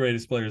one of the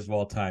greatest players of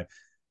all time,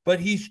 but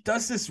he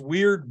does this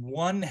weird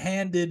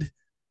one-handed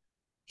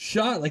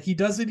shot. Like, he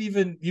doesn't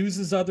even use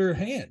his other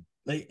hand.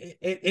 Like,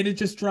 and it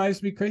just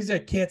drives me crazy. I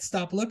can't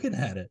stop looking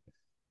at it.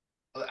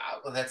 Well,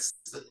 that's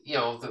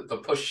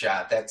the push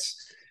shot.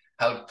 That's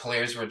how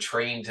players were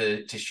trained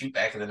to shoot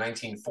back in the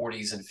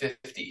 1940s and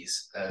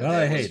 50s.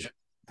 I hate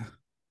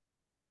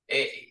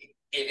it.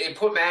 It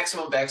put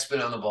maximum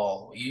backspin on the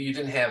ball. You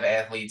didn't have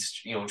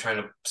athletes, trying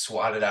to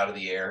swat it out of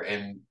the air.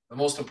 And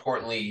most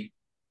importantly,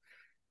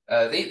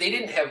 they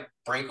didn't have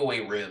breakaway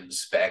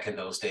rims back in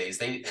those days.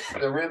 The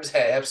rims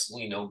had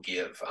absolutely no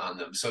give on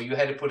them. So you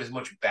had to put as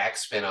much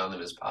backspin on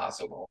them as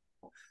possible,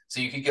 so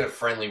you could get a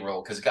friendly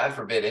roll, because God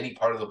forbid any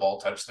part of the ball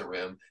touched the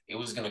rim, it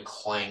was going to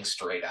clang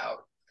straight out.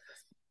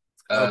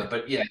 Okay.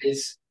 But yeah,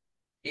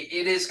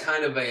 it is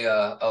kind of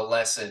a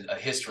lesson, a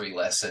history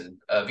lesson,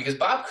 because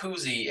Bob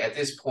Cousy at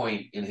this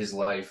point in his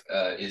life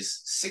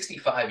is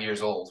 65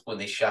 years old when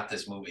they shot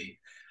this movie.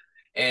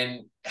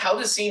 And how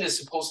this scene is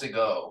supposed to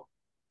go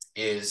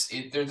is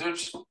they're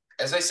just,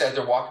 as I said,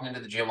 they're walking into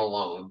the gym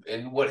alone.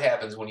 And what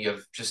happens when you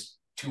have just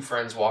two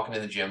friends walking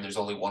in the gym? There's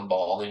only one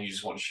ball, and you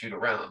just want to shoot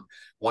around.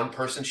 One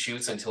person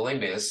shoots until they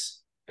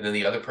miss, and then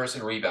the other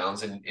person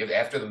rebounds. And if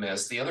after the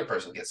miss, the other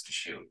person gets to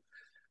shoot.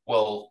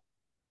 Well,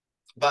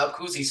 Bob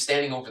Cousy's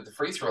standing over the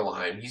free throw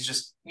line. He's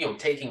just,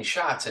 taking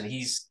shots, and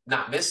he's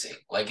not missing.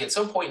 Like at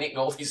some point, Nick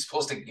Nolte's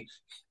supposed to,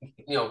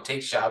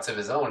 take shots of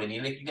his own, and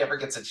he never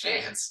gets a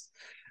chance.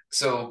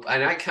 So,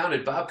 and I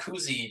counted, Bob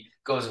Cousy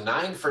goes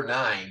 9 for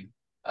 9,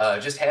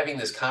 just having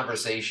this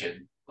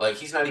conversation. Like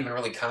he's not even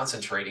really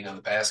concentrating on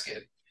the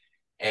basket.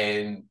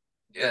 And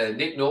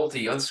Nick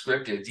Nolte,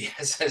 unscripted,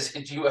 says,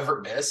 "Did you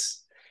ever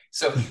miss?"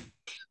 So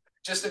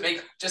just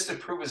to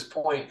prove his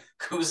point,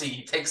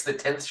 Cousy takes the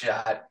 10th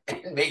shot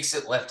and makes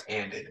it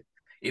left-handed.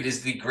 It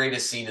is the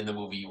greatest scene in the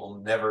movie. You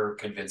will never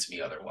convince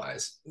me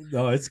otherwise.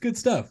 No, it's good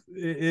stuff.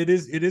 It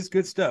is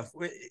good stuff.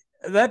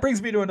 That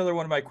brings me to another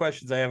one of my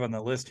questions I have on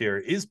the list here.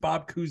 Is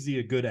Bob Cousy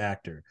a good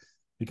actor?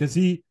 Because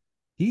he's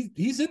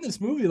in this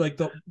movie like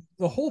the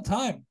whole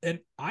time. And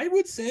I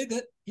would say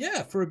that,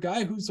 yeah, for a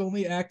guy who's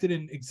only acted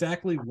in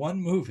exactly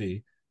one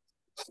movie,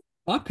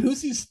 Bob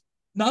Cousy's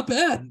not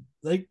bad.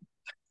 Like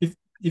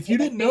if you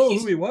didn't know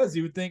who he was,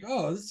 you would think,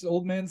 oh, this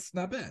old man's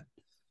not bad.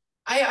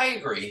 I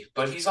agree,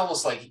 but he's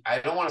almost like, I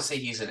don't want to say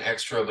he's an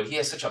extra, but he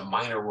has such a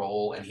minor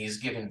role and he's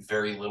given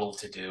very little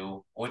to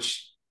do,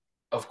 which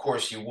of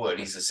course you would.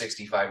 He's a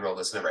 65-year-old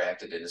that's never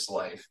acted in his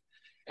life.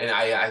 And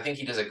I think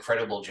he does a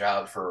credible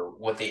job for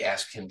what they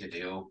asked him to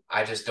do.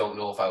 I just don't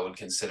know if I would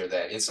consider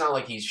that. It's not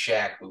like he's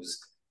Shaq,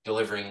 who's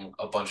delivering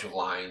a bunch of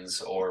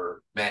lines,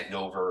 or Matt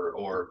Nover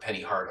or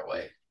Penny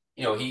Hardaway.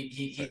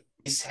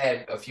 He's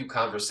had a few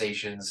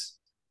conversations,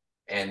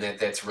 and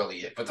that's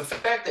really it. But the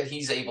fact that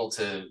he's able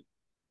to,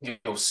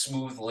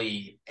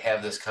 smoothly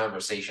have this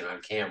conversation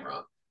on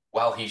camera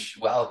while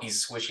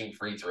he's swishing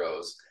free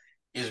throws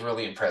is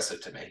really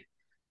impressive to me.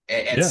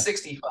 At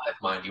 65,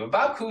 mind you. And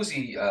Bob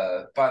Cousy,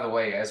 by the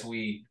way, as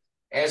we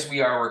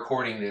are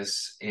recording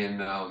this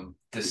in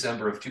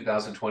December of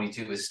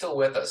 2022, is still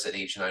with us at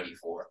age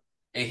 94.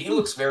 And he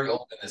looks very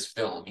old in this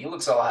film. He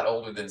looks a lot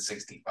older than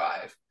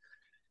 65.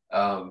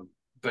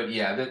 But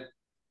yeah,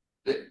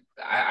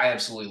 I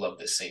absolutely love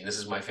this scene. This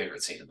is my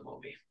favorite scene in the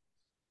movie.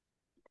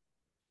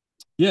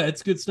 Yeah,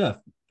 it's good stuff.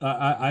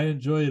 I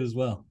enjoy it as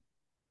well.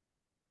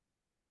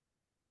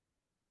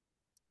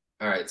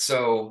 All right,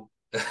 so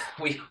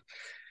we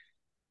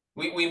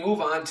move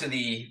on to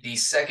the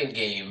second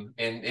game,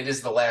 and it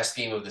is the last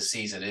game of the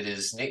season. It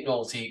is Nick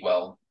Nolte,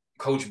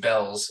 Coach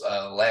Bell's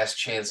last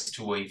chance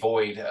to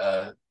avoid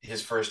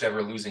his first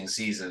ever losing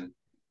season.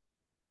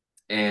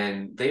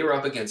 And they were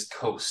up against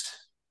Coast.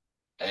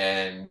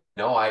 And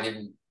no, I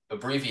didn't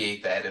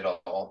abbreviate that at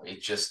all.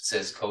 It just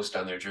says Coast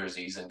on their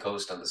jerseys and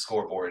Coast on the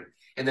scoreboard.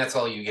 And that's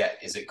all you get.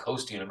 Is it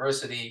Coast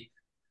University,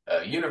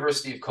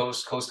 University of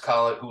Coast, Coast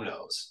College? Who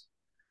knows?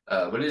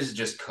 But it is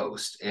just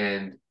Coast.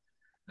 And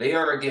they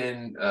are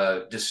again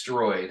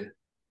destroyed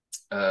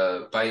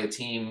by a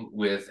team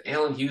with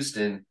Allen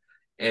Houston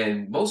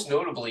and most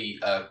notably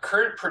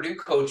current Purdue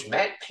coach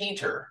Matt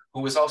Painter,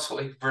 who was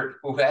also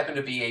who happened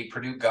to be a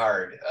Purdue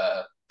guard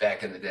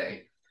back in the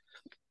day.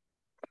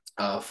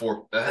 I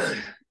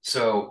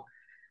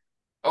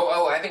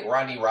think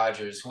Rodney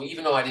Rogers, who,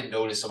 even though I didn't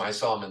notice him, I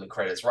saw him in the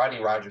credits. Rodney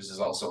Rogers is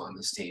also on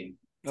this team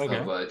of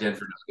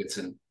Denver Nuggets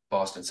and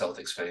Boston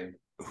Celtics fame.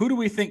 Who do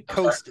we think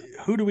Coast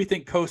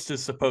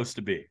is supposed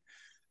to be?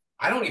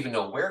 I don't even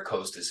know where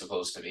Coast is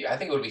supposed to be. I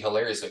think it would be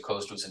hilarious if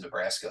Coast was in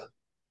Nebraska.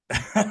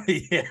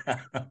 Yeah.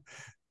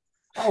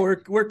 Oh,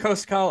 we're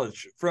Coast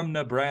College from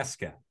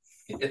Nebraska.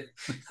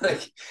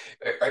 Like,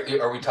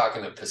 are we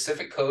talking the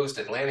Pacific Coast,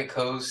 Atlantic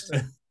Coast?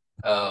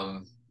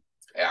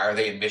 Are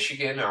they in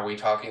Michigan? Are we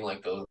talking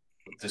like the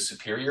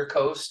Superior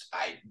Coast?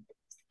 I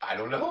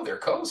don't know. They're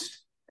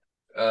Coast,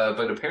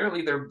 but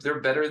apparently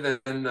they're better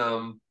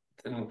than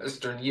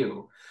Western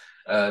U.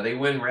 They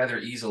win rather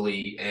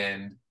easily,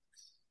 and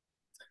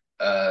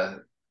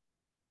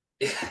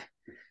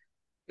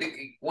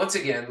once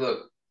again,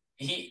 look,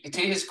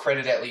 to his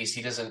credit, at least,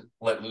 he doesn't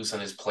let loose on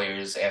his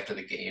players after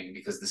the game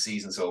because the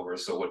season's over.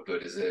 So what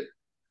good is it?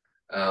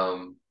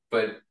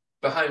 But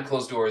behind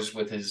closed doors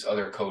with his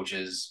other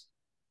coaches,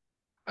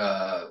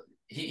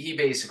 he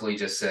basically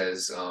just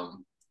says,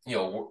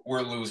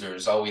 we're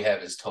losers. All we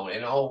have is tone.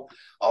 And all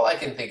I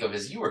can think of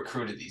is you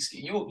recruited these.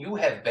 You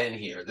have been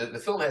here. The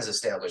film has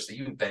established that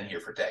you've been here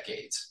for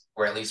decades,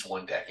 or at least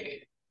one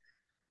decade.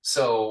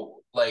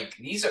 So, like,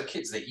 these are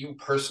kids that you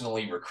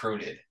personally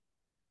recruited.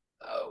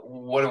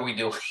 What are we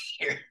doing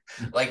here?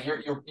 Like,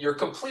 you're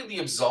completely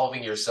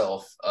absolving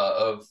yourself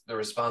of the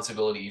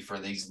responsibility for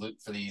these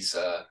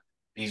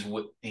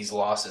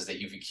losses that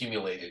you've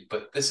accumulated.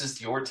 But this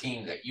is your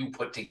team that you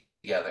put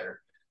together.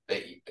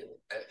 I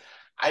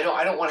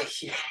don't want to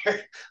hear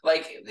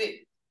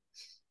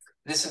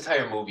this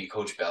entire movie.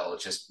 Coach Bell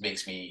just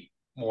makes me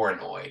more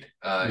annoyed,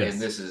 yes.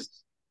 And this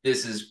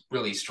is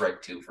really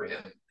strike two for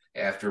him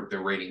after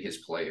berating his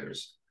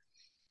players.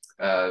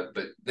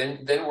 But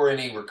then we're in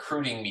a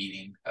recruiting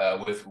meeting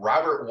with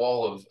Robert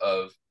Wall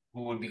of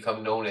who would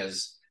become known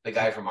as the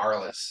guy from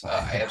Arliss.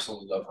 I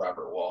absolutely love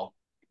Robert Wall.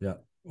 Yeah,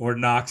 or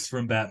Knox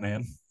from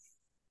Batman.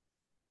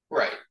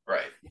 Right.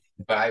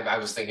 But I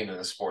was thinking in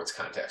a sports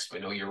context.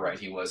 But no, you're right.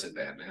 He was in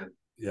Batman.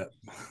 Yeah.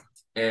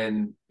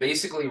 And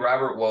basically,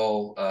 Robert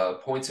Wall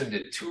points him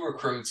to two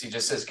recruits. He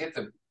just says, get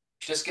the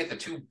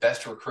two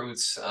best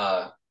recruits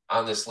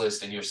on this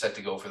list, and you're set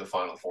to go for the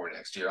Final Four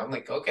next year. I'm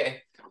like,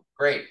 okay,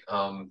 great.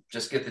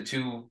 Just get the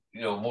two,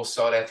 most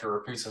sought after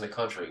recruits in the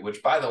country.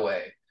 Which, by the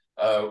way,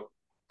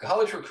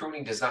 college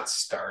recruiting does not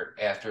start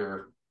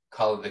after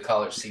the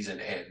college season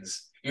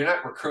ends. You're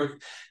not recruiting.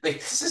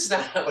 This is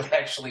not how it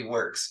actually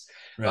works.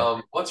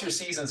 Right. Once your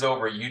season's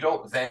over, you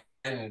don't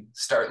then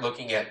start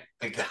looking at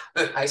the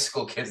high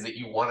school kids that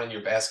you want on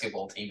your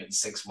basketball team in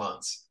 6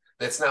 months.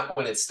 That's not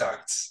when it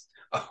starts.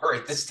 All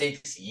right, this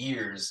takes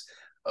years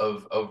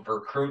of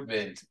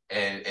recruitment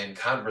and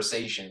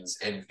conversations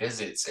and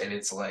visits, and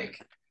it's like,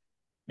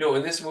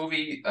 in this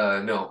movie,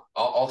 no,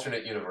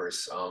 alternate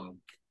universe.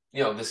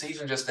 The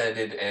season just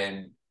ended,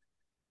 and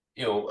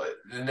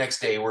the next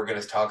day we're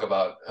going to talk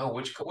about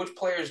which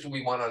players do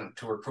we want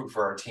to recruit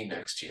for our team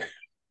next year.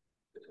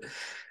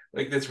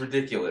 Like, that's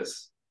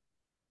ridiculous.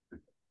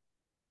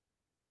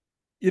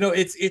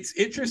 It's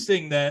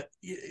interesting that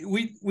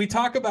we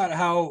talk about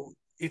how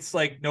it's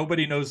like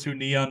nobody knows who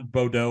Neon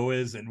Bordeaux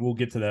is, and we'll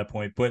get to that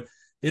point, but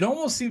it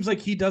almost seems like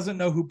he doesn't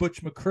know who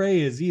Butch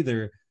McRae is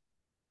either.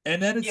 And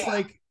then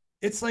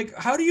it's like,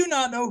 how do you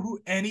not know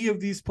who any of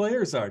these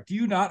players are? Do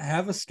you not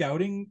have a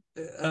scouting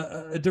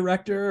a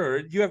director, or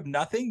you have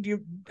nothing?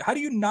 How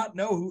do you not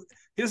know who?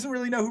 He doesn't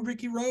really know who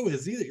Ricky Rowe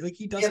is either. Like,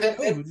 he doesn't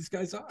know who these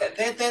guys are.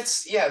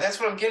 That's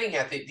what I'm getting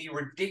at. The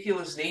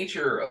ridiculous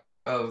nature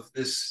of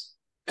this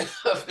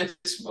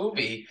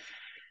movie,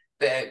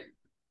 that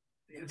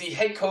the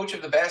head coach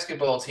of the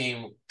basketball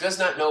team does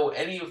not know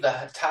any of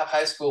the top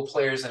high school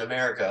players in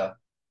America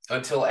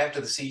until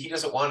after the season. He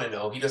doesn't want to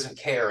know. He doesn't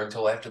care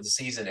until after the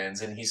season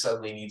ends, and he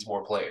suddenly needs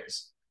more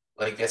players.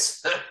 Like,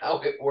 that's not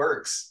how it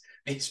works.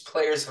 These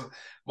players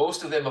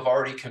most of them have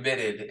already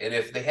committed, and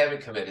if they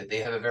haven't committed, they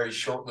have a very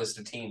short list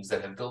of teams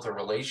that have built a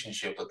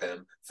relationship with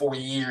them for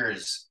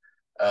years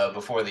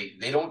before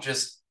they don't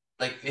just,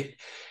 like,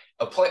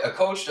 a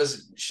coach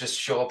doesn't just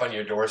show up on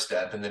your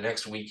doorstep and the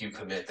next week you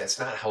commit. That's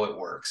not how it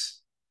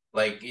works.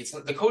 Like,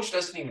 the coach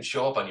doesn't even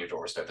show up on your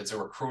doorstep. It's a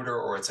recruiter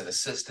or it's an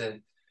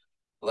assistant.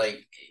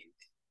 Like,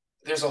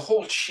 there's a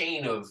whole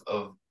chain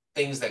of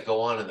things that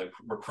go on in the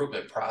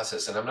recruitment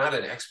process. And I'm not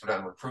an expert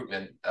on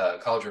recruitment,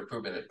 college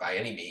recruitment by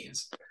any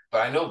means, but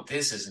I know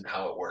this isn't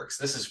how it works.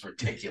 This is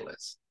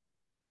ridiculous.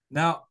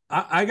 Now,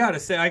 I gotta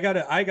say, I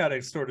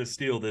gotta sort of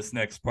steal this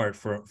next part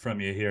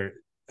from you here,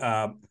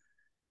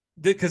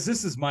 because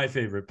this is my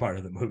favorite part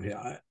of the movie.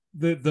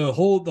 The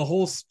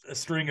whole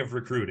string of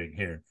recruiting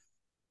here,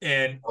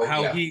 and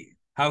how he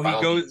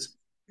goes.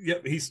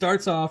 Yep, he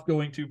starts off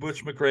going to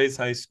Butch McRae's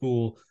high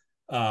school.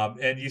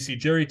 And you see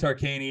Jerry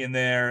Tarkanian in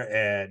there,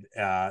 and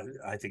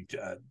I think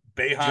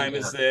Boeheim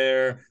is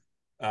there.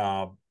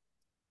 A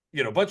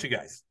bunch of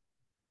guys,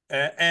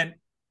 and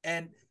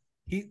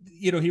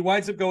he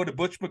winds up going to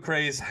Butch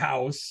McRae's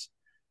house,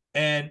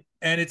 and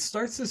it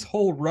starts this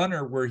whole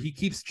runner where he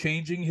keeps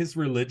changing his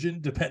religion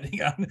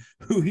depending on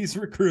who he's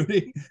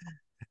recruiting.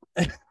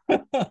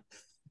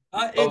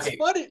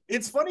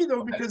 It's funny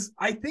though, because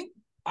I think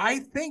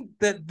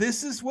that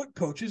this is what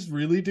coaches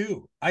really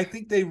do. I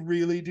think they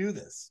really do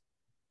this.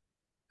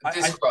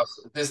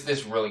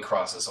 This really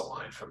crosses a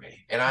line for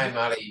me, and I'm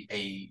not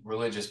a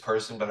religious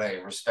person, but I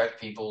respect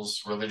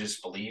people's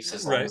religious beliefs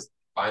as long as they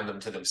find them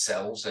to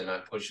themselves and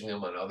not pushing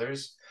them on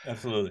others.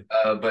 Absolutely.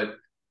 But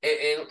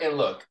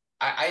look,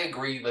 I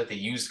agree that the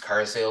used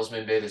car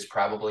salesman bit is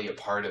probably a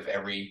part of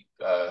every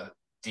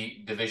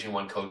Division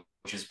I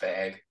coach's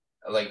bag.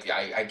 Like,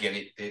 I get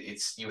it.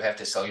 It's, you have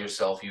to sell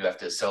yourself. You have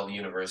to sell the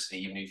university,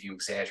 even if you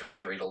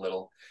exaggerate a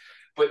little.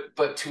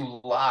 But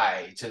to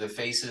lie to the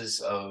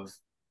faces of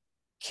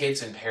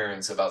kids and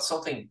parents about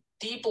something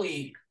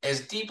deeply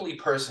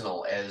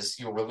personal as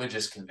your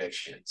religious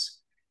convictions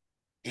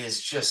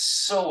is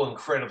just so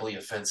incredibly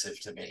offensive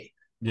to me.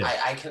 Yeah.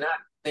 I cannot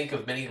think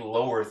of many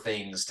lower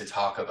things to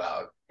talk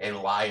about and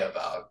lie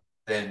about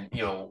than,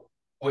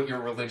 what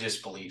your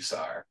religious beliefs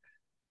are.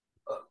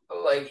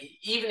 Like,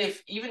 even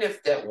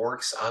if that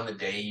works on the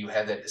day you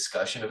have that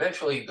discussion,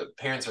 eventually the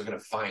parents are going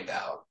to find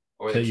out,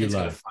 or the kid's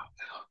going to find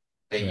out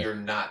that you're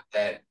not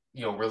that,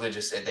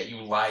 religious, and that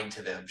you lied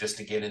to them just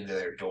to get into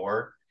their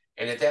door.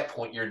 And at that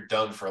point, you're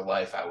done for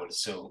life, I would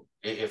assume,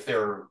 if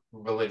they're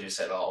religious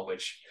at all,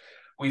 which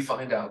we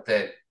find out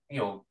that,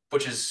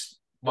 Butch's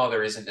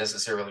mother isn't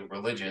necessarily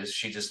religious.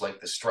 She just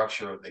liked the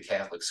structure of the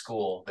Catholic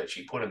school that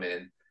she put him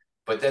in.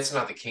 But that's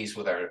not the case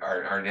with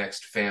our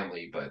next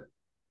family. But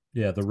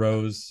yeah, the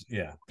Rose,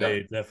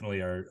 they definitely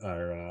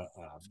are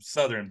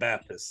Southern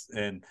Baptists.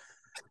 And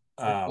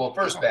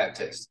First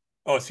Baptist.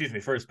 Oh, excuse me,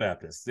 First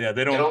Baptist. Yeah,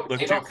 they don't look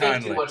too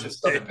kindly. Too much of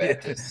Southern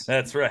Baptists.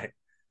 That's right.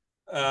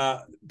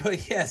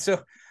 But yeah,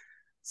 so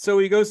So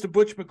he goes to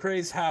Butch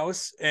McRae's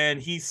house and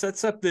he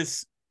sets up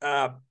this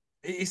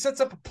he sets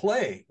up a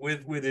play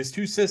with his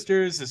two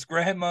sisters, his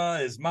grandma,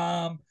 his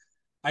mom.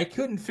 I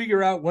couldn't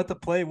figure out what the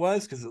play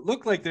was because it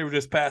looked like they were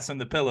just passing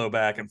the pillow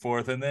back and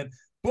forth, and then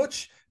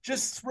Butch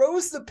just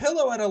throws the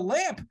pillow at a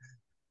lamp.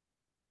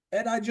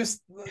 And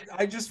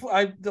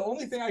the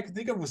only thing I could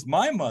think of was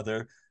my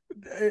mother,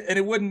 and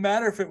it wouldn't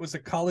matter if it was a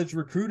college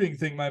recruiting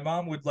thing. My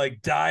mom would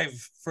like dive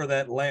for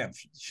that lamp.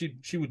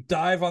 She would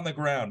dive on the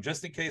ground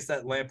just in case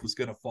that lamp was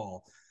going to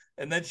fall,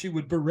 and then she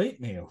would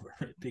berate me over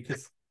it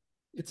because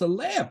it's a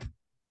lamp.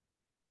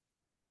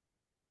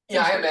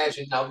 Yeah, I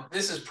imagine now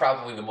this is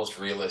probably the most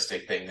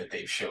realistic thing that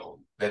they show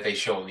in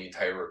the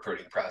entire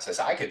recruiting process.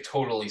 I could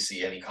totally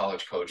see any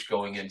college coach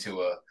going into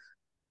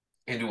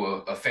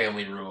a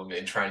family room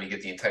and trying to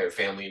get the entire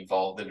family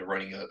involved into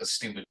running a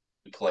stupid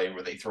play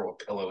where they throw a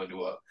pillow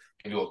into a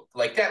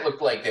like that.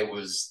 Looked like that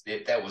was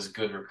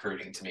good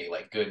recruiting to me,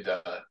 like good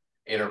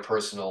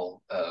interpersonal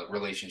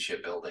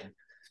relationship building.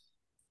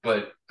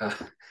 But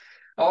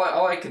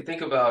all I could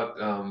think about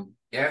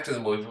after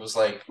the movie was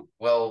like,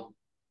 well,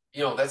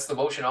 that's the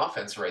motion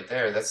offense right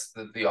there. That's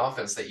the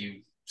offense that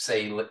you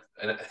say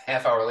a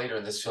half hour later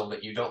in this film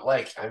that you don't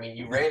like. I mean,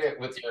 you ran it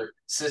with your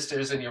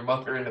sisters and your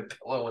mother in a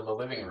pillow in the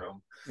living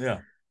room.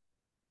 Yeah.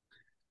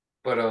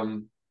 But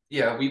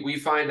yeah, we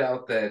find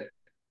out that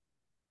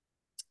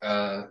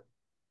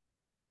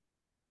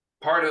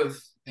part of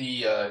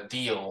the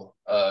deal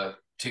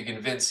to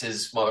convince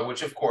his mother,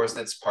 which of course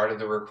that's part of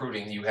the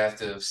recruiting, you have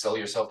to sell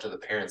yourself to the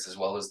parents as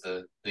well as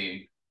the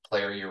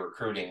player you're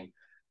recruiting.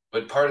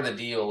 But part of the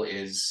deal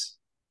is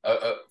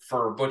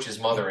for Butch's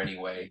mother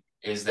anyway,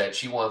 is that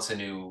she wants a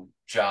new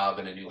job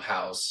and a new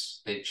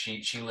house. That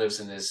she lives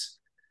in this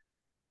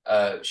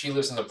she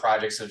lives in the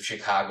projects of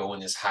Chicago in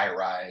this high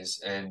rise,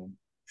 and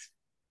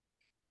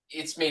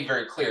it's made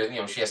very clear,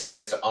 she has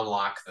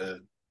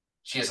to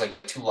she has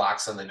like 2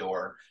 locks on the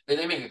door. Then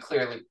they make it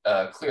clear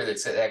that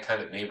it's that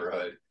kind of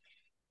neighborhood.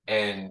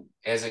 And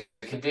as a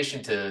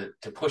condition to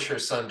push her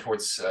son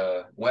towards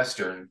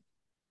Western,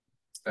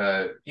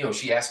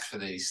 she asks for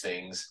these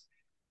things.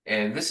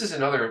 And this is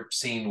another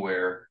scene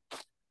where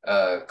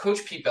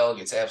Coach Pete Bell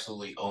gets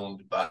absolutely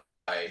owned by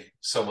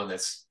someone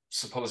that's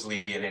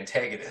supposedly an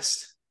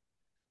antagonist,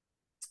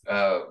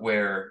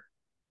 where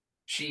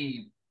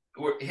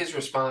his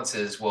response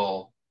is,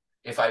 well,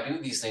 if I do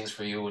these things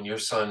for you and your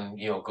son,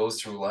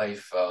 goes through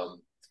life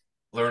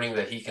learning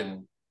that he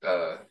can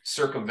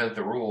circumvent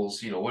the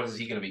rules, what is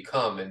he going to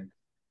become? And,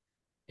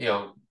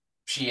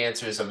 she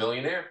answers, a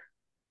millionaire.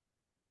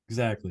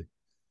 Exactly.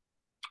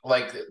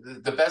 Like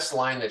the best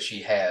line that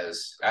she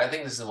has, I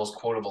think this is the most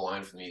quotable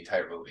line from the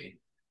entire movie.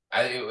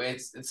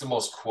 It's the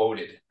most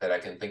quoted that I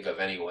can think of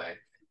anyway,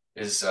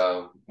 is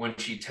when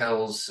she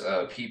tells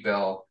Pete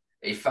Bell,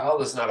 a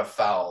foul is not a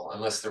foul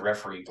unless the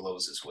referee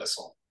blows his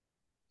whistle.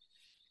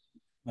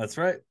 That's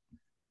right.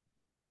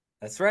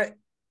 That's right.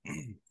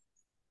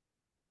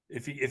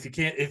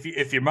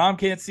 If your mom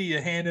can't see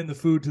you handing the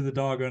food to the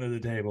dog under the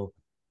table,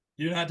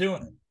 you're not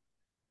doing it.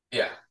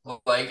 Yeah,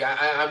 like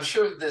I'm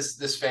sure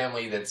this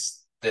family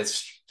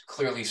that's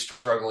clearly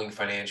struggling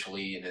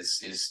financially and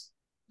is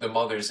the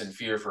mother's in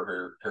fear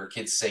for her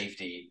kid's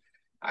safety.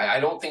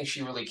 I don't think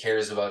she really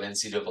cares about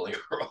NCAA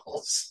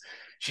rules.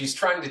 She's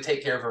trying to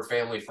take care of her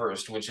family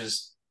first, which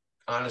is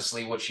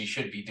honestly what she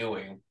should be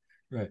doing.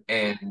 Right.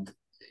 And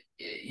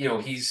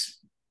he's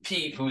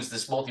Pete, who's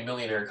this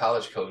multimillionaire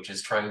college coach,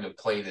 is trying to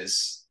play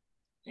this,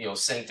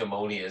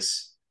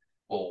 sanctimonious,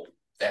 well,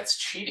 that's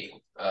cheating.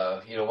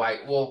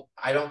 Why? Well,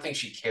 I don't think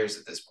she cares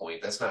at this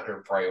point. That's not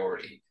her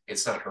priority.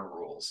 It's not her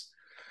rules.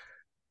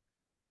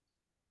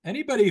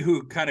 Anybody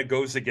who kind of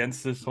goes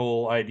against this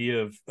whole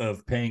idea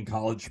of paying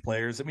college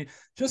players, I mean,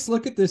 just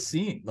look at this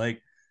scene,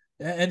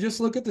 and just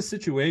look at the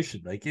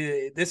situation. Like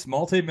this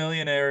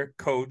multimillionaire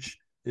coach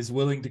is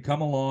willing to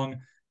come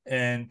along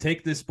and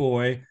take this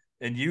boy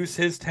and use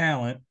his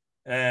talent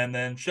and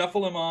then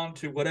shuffle him on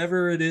to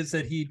whatever it is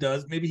that he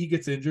does. Maybe he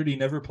gets injured. He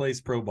never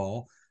plays pro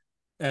ball.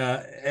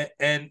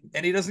 And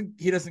he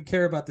doesn't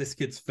care about this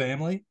kid's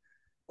family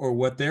or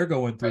what they're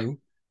going through.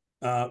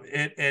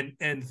 Right.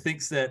 And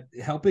thinks that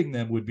helping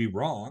them would be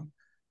wrong.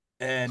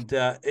 And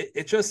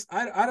it just,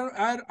 I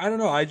don't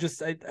know.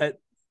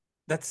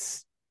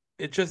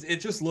 It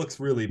just looks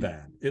really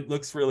bad. It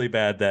looks really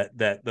bad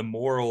that the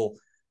moral,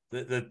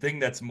 the thing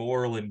that's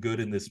moral and good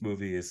in this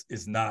movie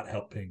is not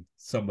helping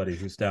somebody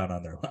who's down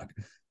on their luck.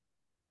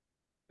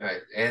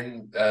 Right.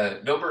 And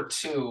number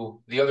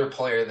 2, the other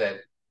player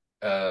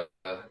that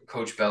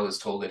Coach Bell is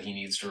told that he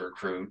needs to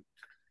recruit,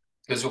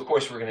 because of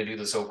course we're going to do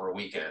this over a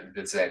weekend.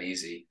 It's that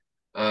easy.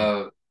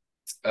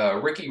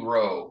 Ricky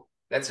Rowe,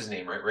 that's his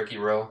name, right? Ricky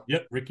Rowe.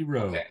 Yep, Ricky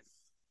Rowe.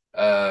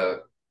 Okay.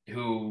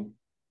 Who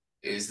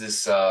is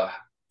this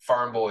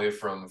farm boy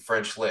from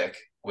French Lick,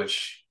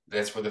 which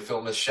that's where the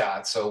film is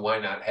shot. So why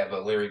not have a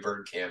Larry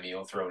Bird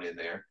cameo thrown in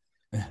there?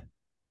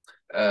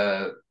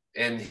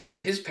 And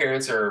his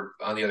parents are,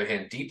 on the other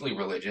hand, deeply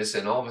religious,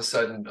 and all of a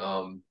sudden,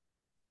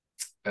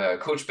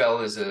 Coach Bell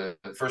is a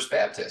First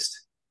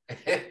Baptist,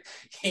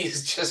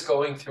 He's just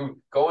going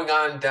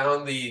on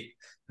down the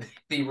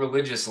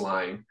religious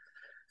line.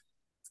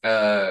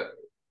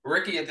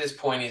 Ricky at this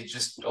point, he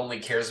just only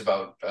cares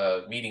about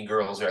meeting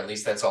girls, or at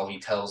least that's all he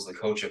tells the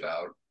coach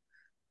about.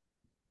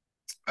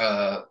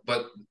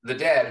 But the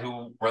dad,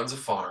 who runs a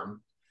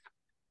farm,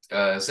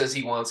 says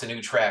he wants a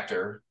new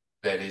tractor,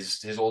 that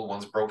his old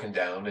one's broken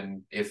down,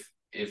 and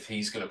if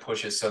he's going to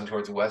push his son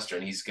towards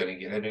Western, he's going to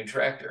get a new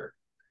tractor.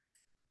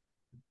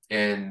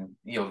 And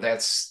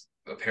that's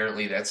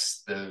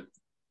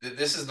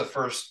this is the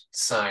first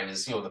sign,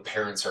 is the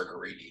parents are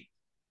greedy.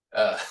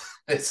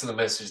 It's the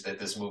message that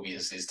this movie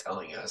is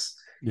telling us.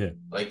 Yeah,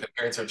 like the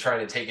parents are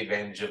trying to take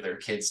advantage of their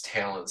kids'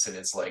 talents, and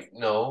it's like,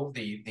 no,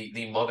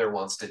 the mother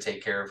wants to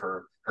take care of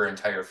her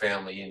entire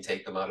family and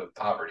take them out of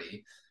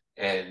poverty,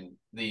 and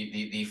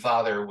the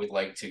father would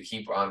like to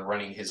keep on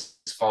running his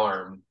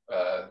farm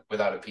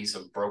without a piece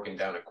of broken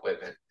down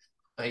equipment.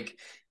 Like,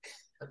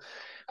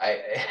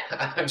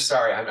 I'm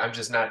sorry, I'm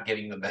just not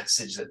getting the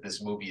message that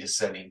this movie is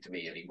sending to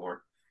me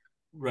anymore.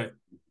 Right.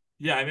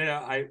 Yeah, I mean,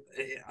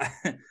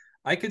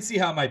 I could see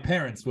how my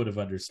parents would have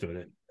understood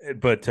it,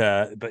 but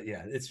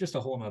yeah, it's just a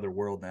whole nother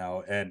world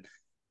now. And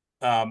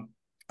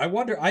I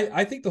wonder,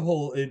 I think the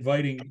whole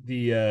inviting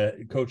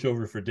the coach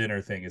over for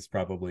dinner thing is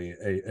probably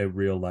a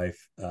real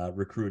life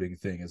recruiting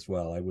thing as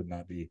well. I would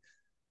not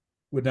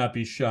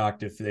be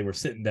shocked if they were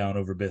sitting down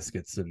over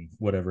biscuits and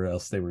whatever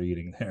else they were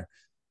eating there.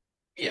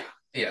 Yeah,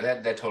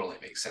 that totally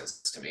makes sense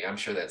to me. I'm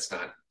sure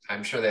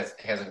that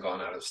hasn't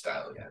gone out of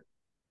style yet.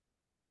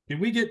 Can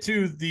we get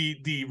to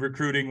the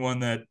recruiting one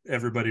that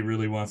everybody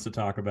really wants to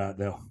talk about,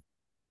 though?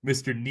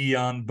 Mr.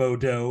 Neon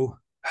Bordeaux.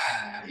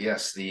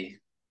 Yes, the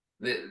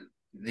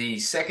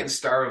second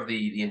star of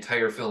the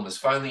entire film is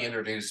finally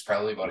introduced,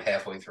 probably about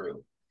halfway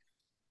through.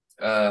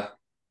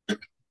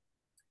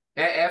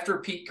 After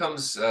Pete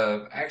comes,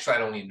 actually, I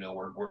don't even know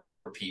where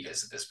Pete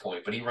is at this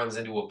point, but he runs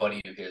into a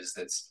buddy of his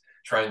that's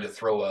trying to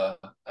throw a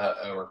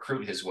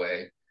recruit his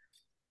way,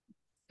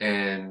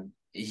 and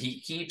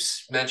he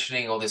keeps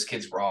mentioning, "Oh, this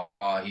kid's raw.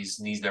 He's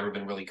never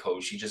been really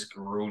coached. He just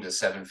grew to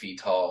 7 feet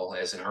tall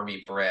as an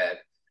Army brat,"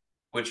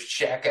 which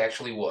Shaq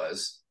actually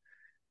was.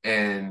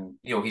 And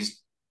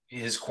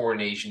his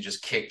coordination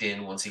just kicked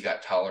in once he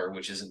got taller,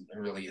 which isn't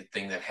really a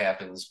thing that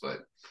happens. But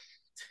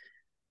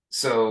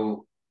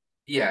so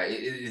yeah,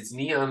 it's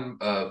Neon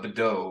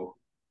Bordeaux,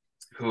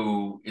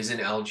 who is in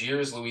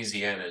Algiers,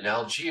 Louisiana. And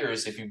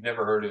Algiers, if you've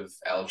never heard of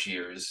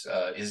Algiers,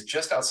 is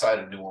just outside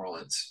of New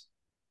Orleans.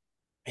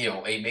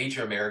 A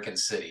major American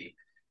city.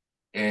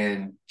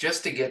 And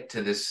just to get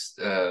to this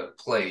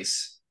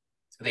place,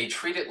 they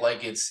treat it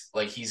like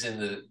he's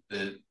in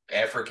the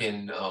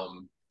African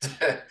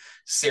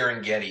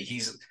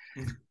Serengeti.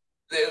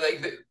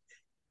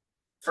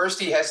 First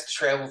he has to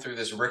travel through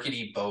this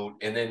rickety boat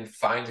and then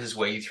find his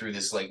way through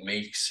this like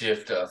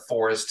makeshift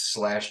forest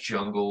 /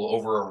 jungle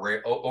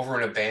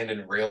over an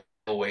abandoned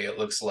railway. It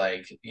looks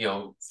like,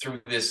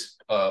 through this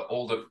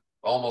old,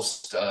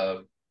 almost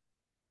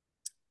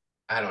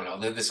I don't know,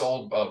 this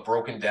old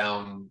broken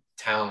down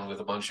town with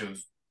a bunch of,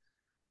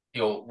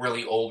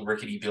 really old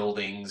rickety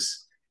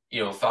buildings,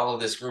 follow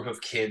this group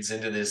of kids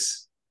into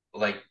this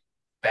like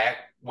back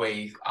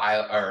way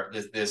or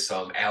this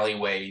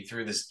alleyway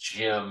through this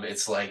gym.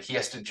 It's like he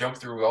has to jump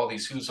through all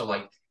these hoops. I'm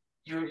like,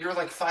 you're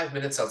like 5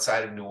 minutes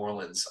outside of New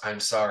Orleans. I'm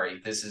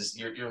sorry. This is,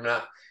 you're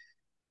not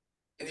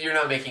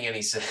making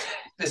any sense.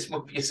 This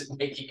movie isn't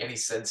making any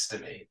sense to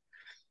me.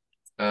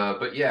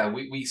 But yeah,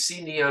 we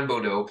see Neon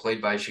Bordeaux,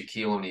 played by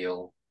Shaquille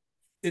O'Neal.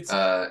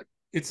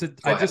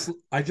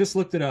 I just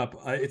looked it up.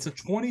 It's a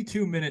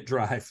 22-minute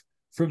drive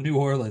from New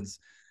Orleans,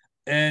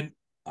 and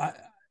I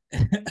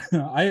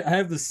I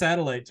have the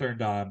satellite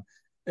turned on,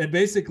 and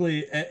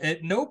basically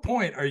at no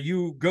point are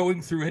you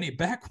going through any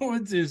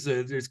backwoods.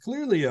 There's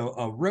clearly a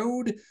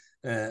road,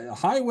 a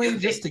highway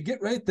just to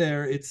get right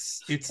there.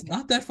 It's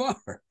not that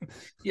far.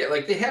 Yeah,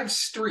 like they have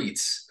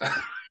streets.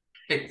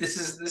 This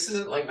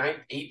isn't like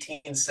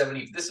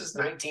 1870. This is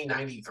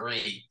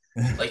 1993.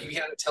 Like, you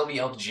can't tell me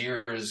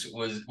Algiers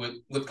would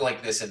look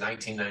like this in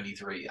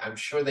 1993. I'm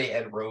sure they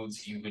had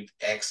roads you could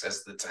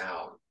access the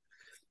town.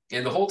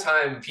 And the whole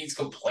time Pete's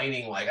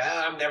complaining like,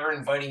 I'm never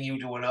inviting you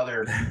to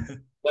another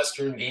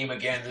Western game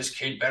again. This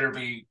kid better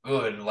be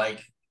good.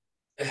 Like,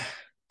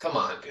 come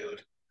on,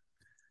 dude.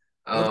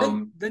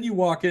 Well, then you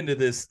walk into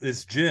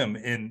this gym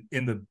in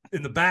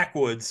the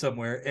backwoods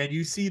somewhere, and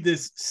you see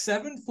this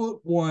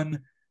 7'1"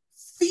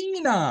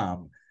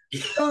 phenom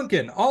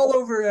dunking all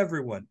over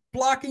everyone,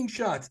 blocking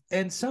shots,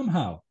 and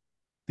somehow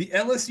the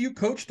LSU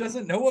coach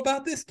doesn't know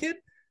about this kid.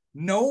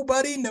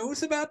 Nobody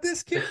knows about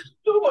this kid.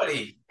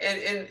 Nobody.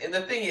 And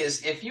the thing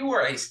is, if you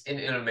were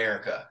in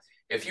America,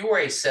 if you were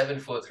a 7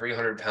 foot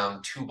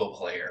 300-pound tuba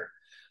player,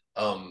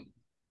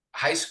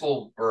 high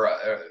school or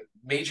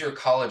major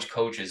college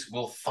coaches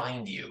will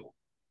find you.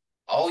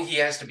 All he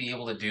has to be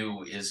able to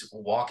do is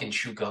walk and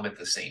chew gum at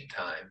the same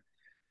time.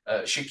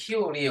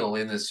 Shaquille O'Neal,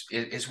 in this,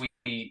 as we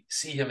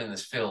see him in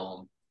this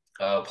film,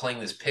 playing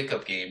this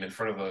pickup game in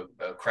front of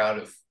a crowd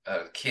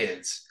of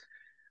kids,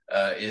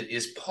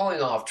 is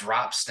pulling off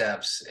drop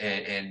steps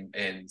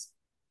and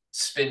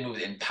spin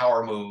moves and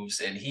power moves,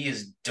 and he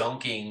is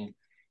dunking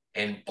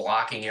and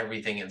blocking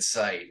everything in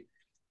sight.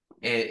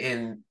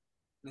 And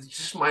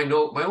just my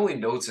only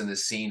notes in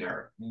this scene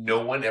are,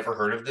 no one ever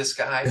heard of this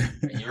guy.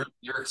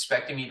 You're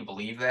expecting me to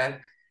believe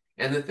that?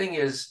 And the thing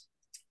is,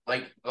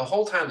 like, the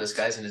whole time this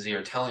guy's in his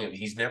ear telling him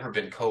he's never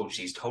been coached,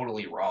 he's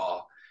totally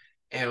raw.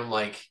 And I'm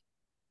like,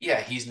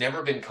 yeah, he's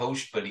never been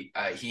coached, but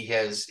he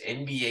has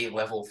NBA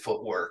level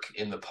footwork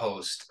in the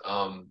post.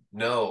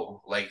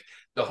 No, like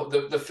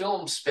the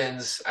film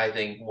spends, I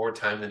think, more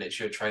time than it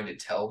should trying to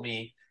tell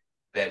me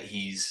that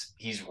he's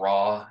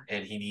raw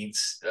and he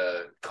needs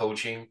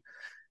coaching.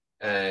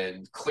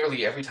 And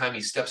clearly, every time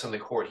he steps on the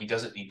court, he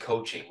doesn't need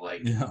coaching.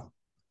 Like, Yeah.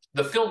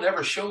 The film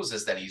never shows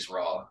us that he's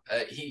raw.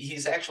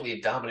 He's actually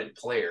a dominant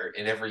player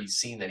in every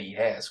scene that he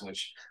has,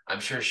 which I'm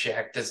sure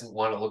Shaq doesn't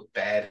want to look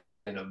bad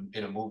in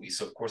a movie.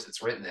 So of course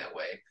it's written that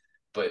way.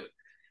 But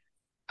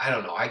I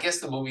don't know. I guess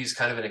the movie's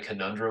kind of in a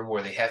conundrum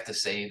where they have to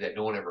say that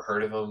no one ever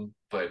heard of him,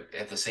 but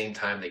at the same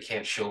time they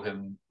can't show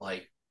him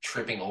like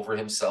tripping over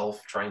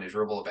himself trying to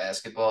dribble a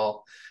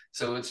basketball.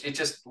 So it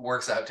just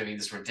works out to be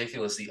this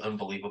ridiculously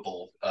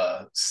unbelievable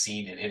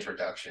scene and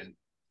introduction.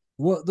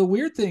 Well, the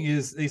weird thing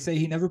is they say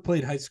he never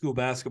played high school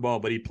basketball,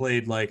 but he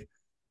played like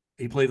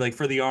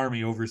for the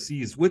Army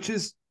overseas, which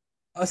is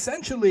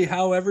essentially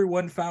how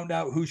everyone found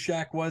out who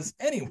Shaq was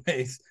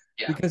anyways,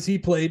 because he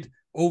played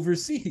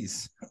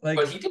overseas. Like,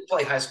 but he did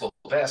play high school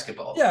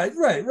basketball. Yeah,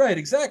 right,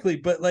 exactly.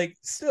 But like,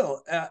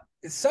 still,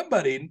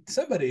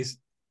 somebody's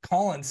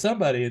calling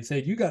somebody and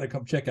saying, "You got to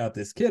come check out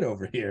this kid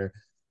over here."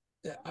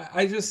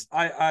 I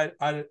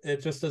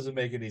it just doesn't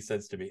make any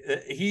sense to me.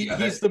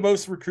 He's the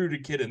most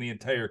recruited kid in the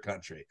entire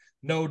country,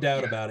 no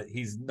doubt about it.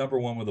 He's number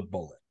one with a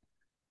bullet.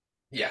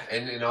 Yeah,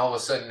 and all of a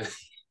sudden,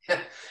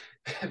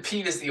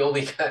 Pete is the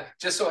only guy.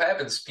 Just so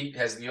happens Pete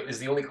is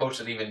the only coach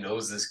that even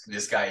knows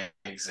this guy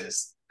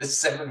exists. This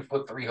 7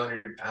 foot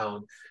 300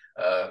 pound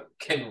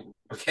can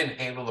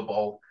handle the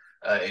ball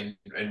and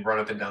run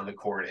up and down the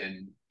court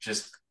and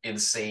just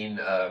insane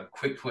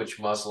quick twitch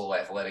muscle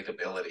athletic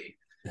ability.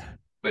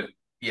 But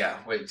yeah,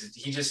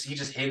 he just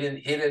hid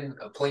in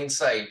plain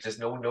sight. Just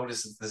no one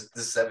notices this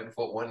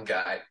 7'1"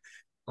 guy.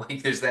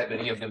 Like there's that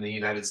many of them in the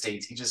United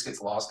States. He just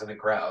gets lost in the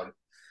crowd.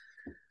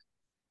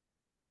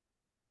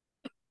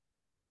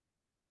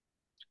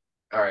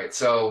 All right,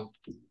 so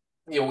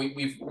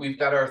we've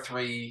got our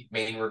three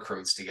main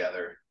recruits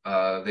together.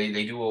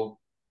 They do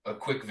a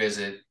quick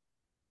visit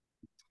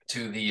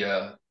to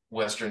the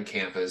Western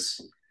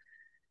campus,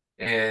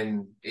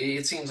 and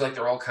it seems like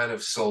they're all kind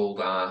of sold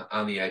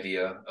on the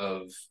idea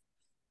of.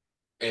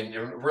 And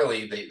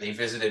really, they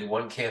visited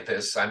one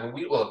campus. I mean,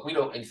 we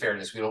don't. In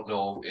fairness, we don't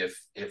know if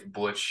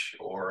Butch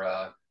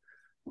or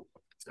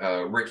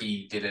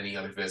Ricky did any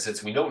other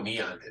visits. We know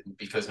Neon didn't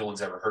because no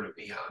one's ever heard of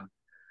Neon.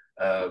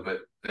 But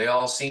they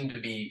all seem to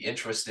be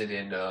interested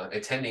in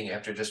attending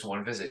after just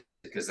one visit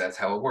because that's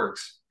how it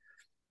works.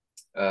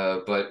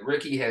 But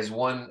Ricky has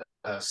one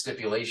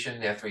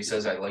stipulation after he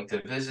says, "I'd like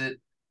to visit,"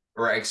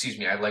 or excuse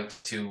me, "I'd like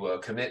to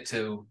commit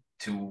to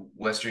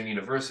Western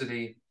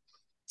University."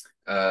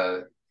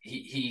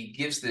 He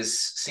gives this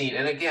scene,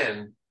 and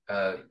again,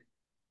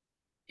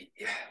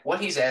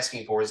 what he's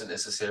asking for isn't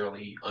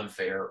necessarily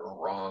unfair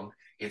or wrong.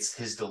 It's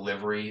his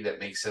delivery that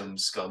makes him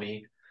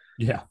scummy.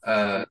 Yeah.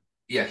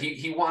 Yeah,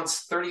 he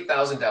wants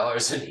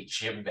 $30,000 in a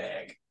gym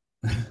bag.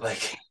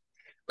 like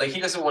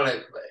he doesn't want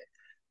to.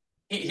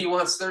 He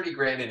wants 30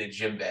 grand in a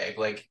gym bag.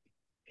 Like,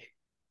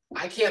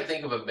 I can't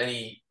think of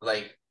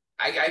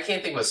I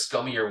can't think of a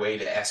scummier way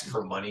to ask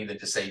for money than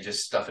to say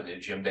just stuff it in a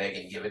gym bag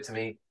and give it to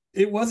me.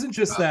 It wasn't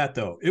just that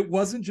though. It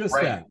wasn't just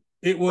that.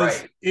 It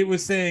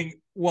was saying,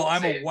 well,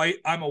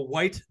 I'm a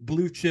white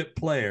blue chip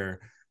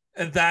player,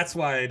 and that's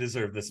why I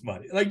deserve this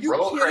money. Like, you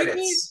roll kidding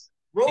credits.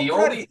 Me? Roll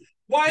credits.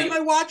 Why am I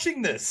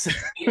watching this?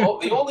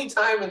 the only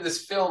time in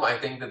this film I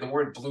think that the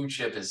word blue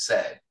chip is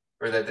said,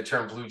 or that the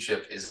term blue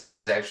chip is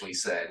actually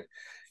said.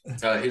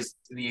 The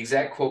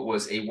exact quote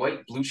was, "A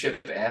white blue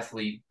chip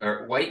athlete,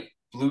 or white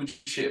blue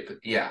chip,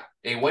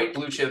 a white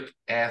blue chip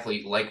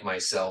athlete like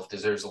myself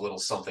deserves a little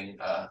something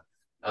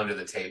under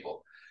the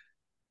table."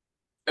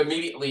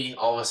 Immediately,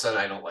 all of a sudden,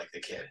 I don't like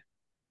the kid.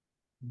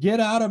 Get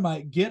out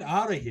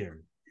of here.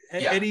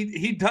 Yeah. And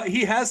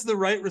he has the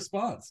right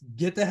response.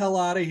 Get the hell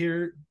out of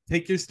here,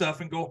 take your stuff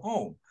and go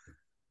home.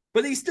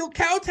 But he still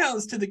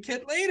kowtows to the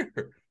kid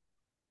later.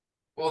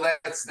 Well,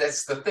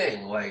 that's the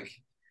thing. Like,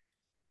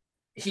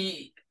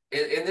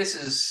 and this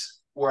is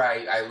where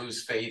I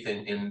lose faith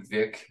in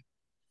Vic,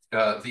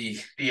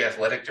 the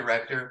athletic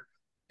director,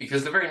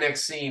 because the very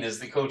next scene is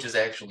the coach is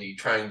actually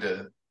trying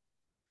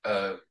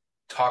to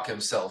talk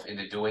himself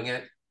into doing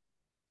it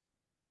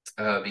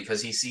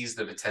because he sees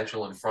the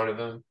potential in front of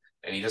him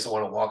and he doesn't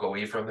want to walk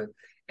away from it.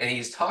 And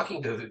he's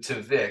talking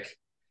to Vic,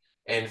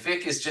 and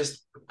Vic is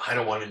just, "I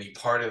don't want any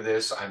part of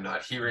this. I'm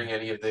not hearing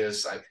any of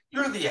this.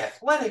 You're the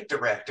athletic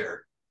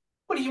director.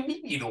 What do you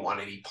mean you don't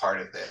want any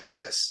part of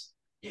this?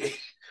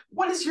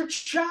 What is your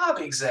job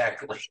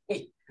exactly?"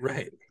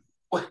 Right.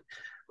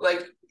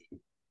 Like,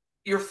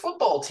 your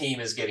football team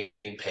is getting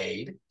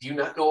paid. Do you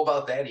not know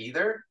about that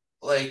either?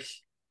 Like,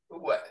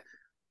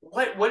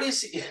 what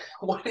is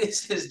what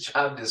is his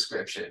job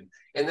description?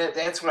 And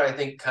that's what I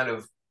think kind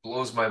of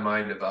blows my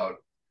mind about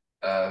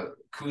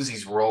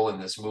Kuzi's role in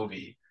this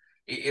movie.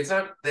 It's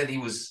not that he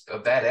was a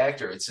bad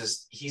actor. It's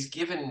just he's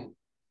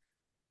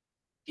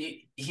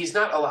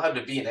not allowed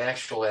to be an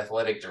actual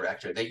athletic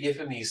director. They give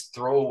him these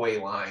throwaway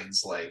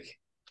lines like,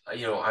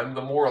 I'm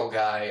the moral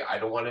guy. I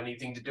don't want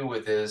anything to do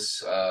with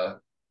this.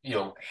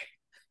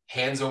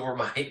 Hands over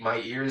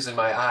my ears and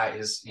my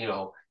eyes.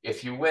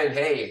 If you win,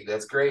 hey,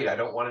 that's great. I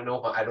don't want to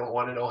know. I don't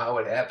want to know how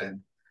it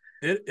happened.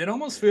 It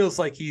almost feels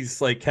like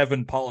he's like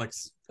Kevin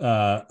Pollak's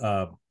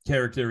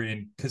character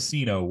in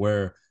Casino,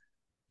 where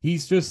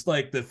he's just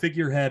like the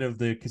figurehead of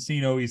the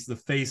casino. He's the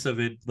face of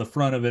it, the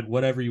front of it,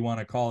 whatever you want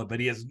to call it. But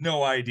he has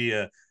no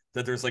idea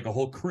that there's like a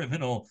whole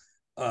criminal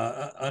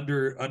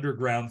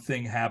underground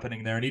thing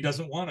happening there, and he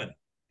doesn't want to know.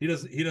 He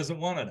doesn't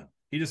want to know.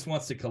 He just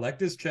wants to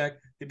collect his check.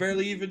 He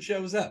barely even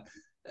shows up.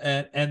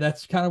 And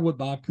that's kind of what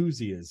Bob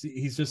Cousy is.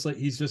 He's just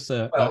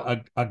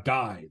a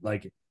guy.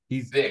 Like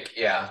he's Vic,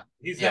 yeah.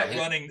 He's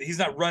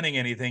not running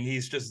anything.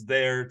 He's just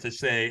there to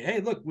say, hey,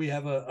 look, we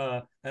have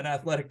an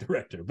athletic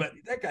director. But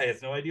that guy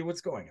has no idea what's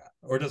going on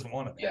or doesn't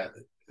want to know. Yeah.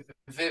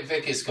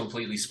 Vic is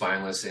completely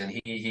spineless, and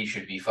he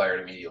should be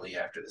fired immediately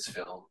after this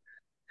film.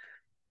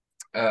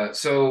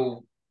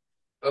 So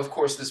of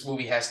course this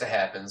movie has to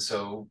happen.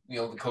 So,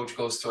 the coach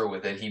goes through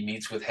with it. He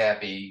meets with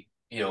Happy,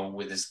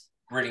 with his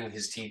gritting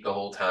his teeth the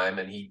whole time,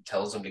 and he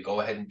tells him to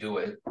go ahead and do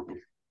it.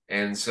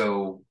 And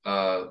so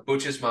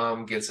Butch's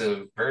mom gets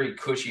a very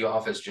cushy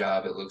office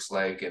job, it looks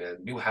like, in a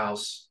new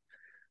house.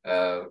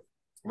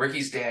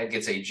 Ricky's dad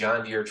gets a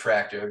John Deere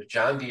tractor.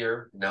 John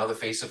Deere, now the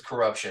face of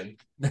corruption.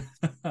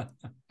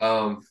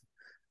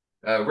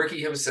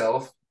 Ricky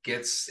himself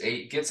gets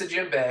a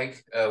gym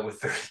bag with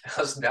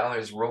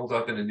 $30,000 rolled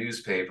up in a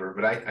newspaper.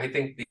 But I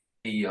think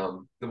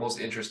the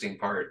most interesting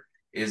part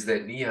is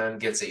that Neon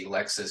gets a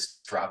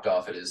Lexus dropped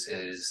off at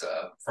his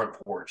front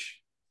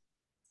porch,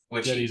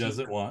 which he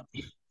doesn't want.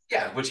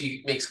 Which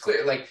he makes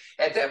clear. Like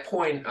at that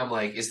point, I'm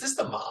like, is this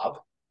the mob?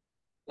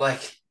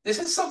 Like this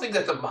is something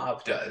that the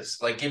mob does.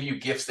 Like give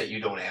you gifts that you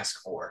don't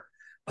ask for.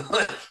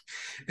 Like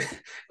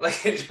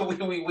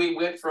we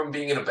went from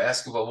being in a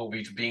basketball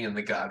movie to being in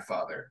The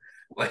Godfather.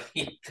 Like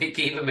they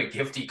gave him a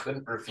gift he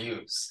couldn't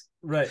refuse.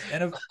 Right,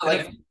 and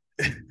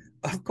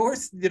of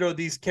course,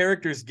 these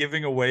characters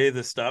giving away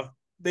the stuff,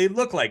 they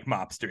look like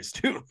mobsters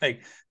too.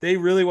 Like they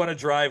really want to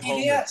drive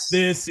home. Yes.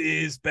 This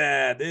is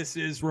bad. This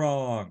is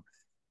wrong.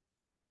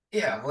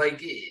 Yeah,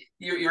 like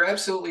you're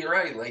absolutely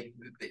right. Like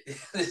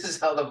this is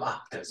how the mob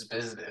does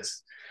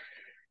business.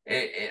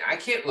 And I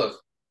can't look.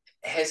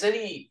 Has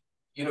any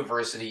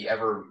university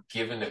ever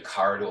given a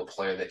car to a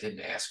player that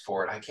didn't ask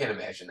for it? I can't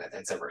imagine that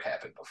that's ever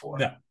happened before.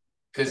 No,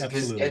 because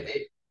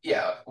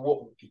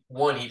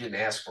one, he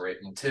didn't ask for it,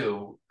 and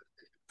two,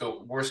 the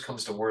worst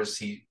comes to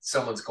worst,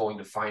 someone's going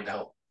to find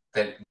out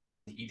that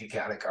he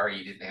got a car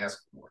he didn't ask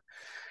for.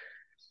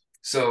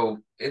 So,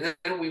 and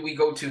then we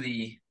go to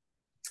the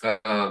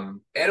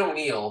Ed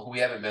O'Neill, who we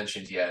haven't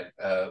mentioned yet,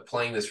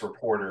 playing this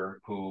reporter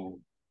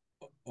who.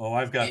 Oh,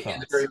 I've got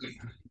thoughts.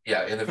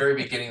 In the very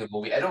beginning of the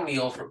movie, Ed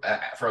O'Neill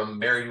from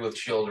Married with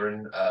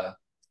Children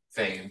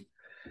fame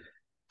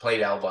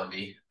played Al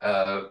Bundy,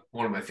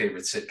 one of my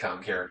favorite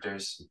sitcom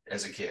characters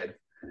as a kid.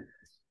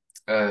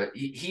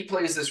 He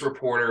plays this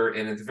reporter,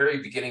 and at the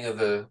very beginning of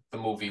the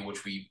movie,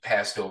 which we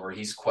passed over,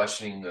 he's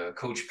questioning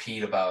Coach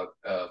Pete about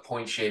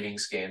point shaving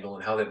scandal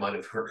and how that might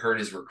have hurt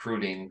his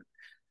recruiting.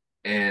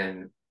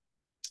 And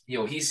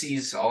he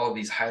sees all of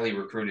these highly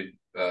recruited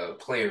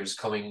players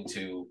coming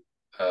to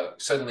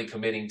suddenly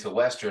committing to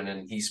Western,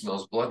 and he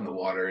smells blood in the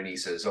water, and he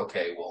says,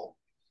 "Okay, well,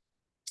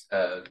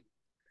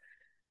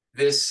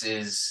 this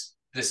is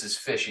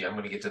fishy. I'm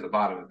going to get to the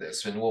bottom of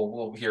this," and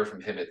we'll hear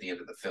from him at the end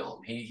of the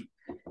film.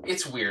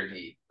 It's weird.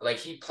 He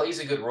plays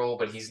a good role,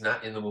 but he's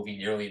not in the movie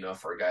nearly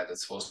enough for a guy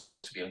that's supposed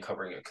to be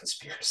uncovering a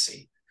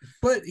conspiracy.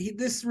 But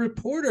this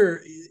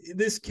reporter,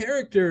 this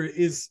character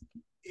is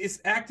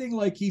acting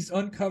like he's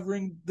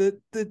uncovering the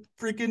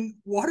freaking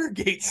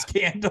Watergate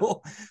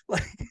scandal,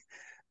 like,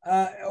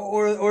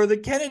 or the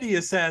Kennedy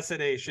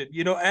assassination.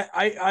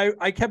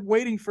 I kept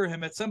waiting for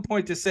him at some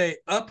point to say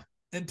up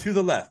and to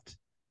the left,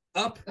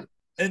 up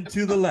and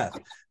to the left.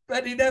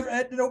 But he never,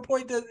 at no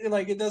point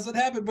it doesn't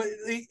happen. But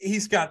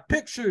he's got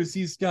pictures.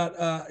 He's got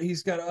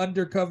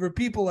undercover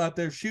people out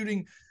there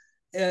shooting.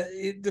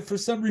 For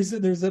some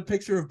reason, there's a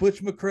picture of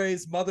Butch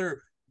McRae's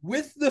mother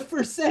with the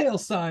for sale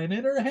sign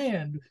in her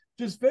hand,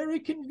 just very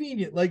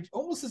convenient, like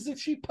almost as if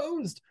she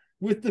posed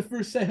with the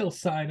for sale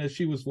sign as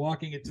she was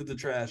walking into the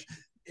trash.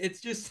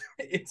 It's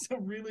a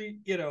really,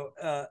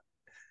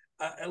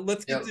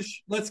 let's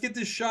get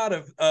this shot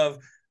of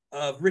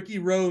Ricky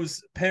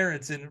Rowe's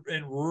parents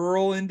in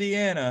rural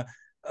Indiana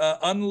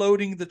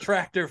unloading the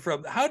tractor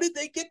from. How did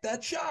they get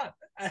that shot?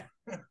 That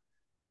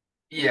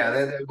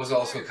was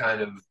also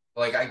kind of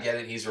like, I get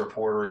it. He's a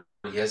reporter.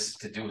 He has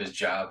to do his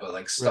job, but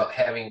like stuff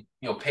having,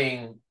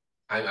 paying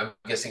I'm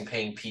guessing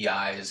paying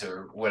PIs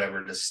or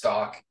whatever to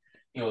stalk,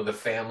 the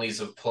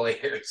families of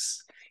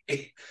players.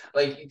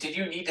 Like, did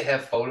you need to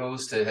have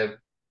photos to have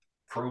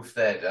proof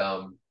that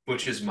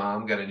Butch's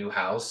mom got a new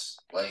house?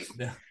 Like,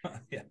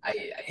 Yeah.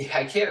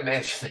 I can't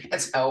imagine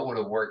that's how it would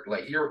have worked.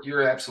 Like,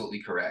 you're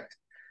absolutely correct.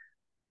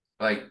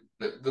 Like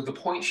the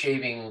point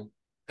shaving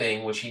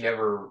thing, which he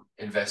never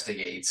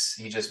investigates,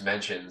 he just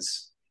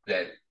mentions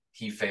that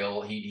he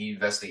failed. He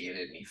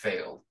investigated and he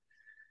failed.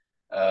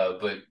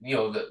 But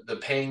the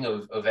paying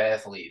of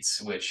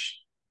athletes, which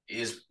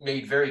is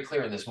made very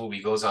clear in this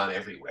movie, goes on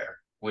everywhere,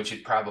 which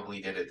it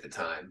probably did at the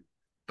time.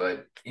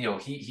 But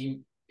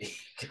he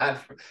God,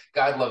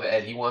 God love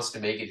Ed. He wants to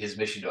make it his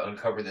mission to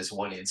uncover this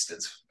one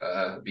instance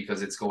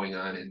because it's going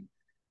on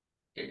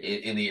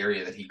in the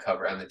area that he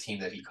cover on the team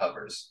that he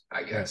covers,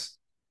 I guess. Right.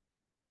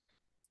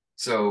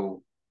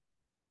 So,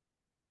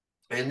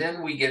 and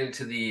then we get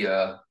into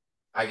the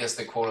I guess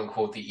the quote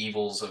unquote the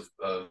evils of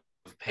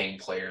paying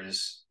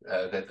players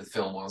that the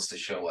film wants to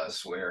show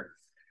us, where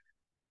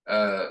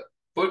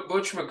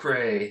Butch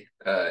McRae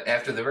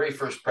after the very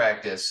first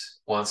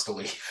practice wants to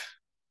leave.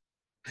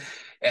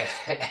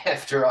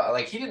 After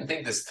like he didn't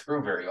think this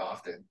through very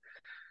often.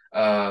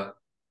 After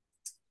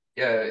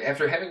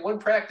having one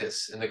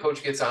practice, and the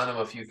coach gets on him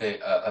a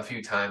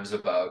few times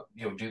about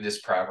do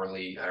this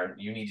properly, or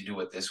you need to do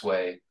it this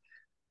way.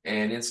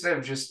 And instead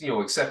of just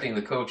accepting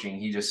the coaching,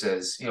 he just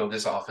says,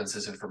 this offense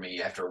isn't for me.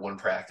 After one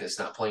practice,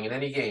 not playing in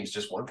any games,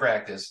 just one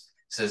practice,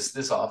 says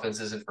this offense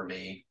isn't for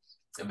me.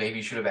 And maybe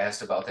you should have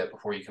asked about that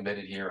before you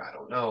committed here. I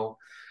don't know,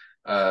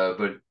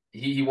 but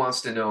he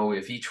wants to know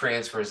if he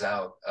transfers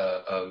out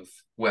of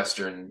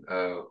Western,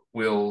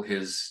 will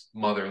his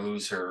mother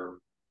lose her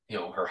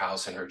her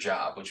house and her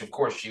job, which of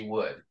course she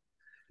would.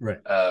 Right.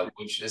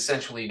 Which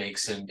essentially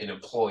makes him an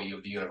employee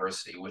of the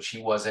university, which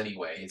he was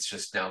anyway. It's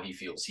just now he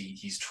feels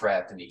he's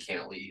trapped and he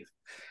can't leave.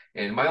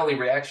 And my only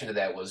reaction to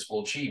that was,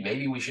 well, gee,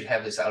 maybe we should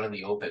have this out in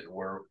the open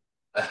where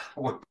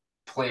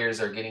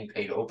players are getting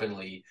paid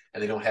openly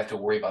and they don't have to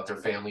worry about their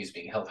families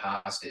being held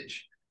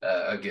hostage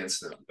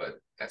against them. But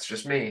that's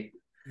just me.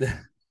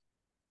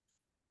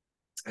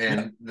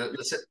 And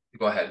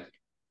go ahead.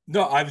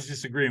 No, I was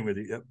just agreeing with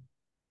you. Yep.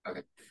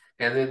 Okay.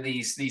 And then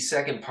the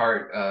second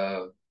part,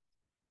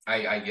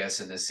 I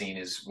guess in this scene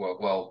is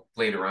well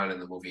later on in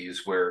the movie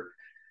is where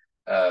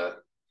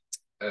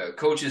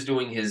Coach is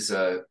doing his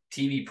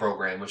TV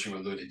program, which you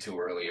alluded to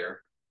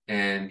earlier,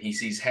 and he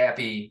sees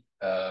Happy,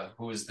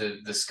 who is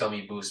the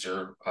scummy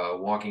booster,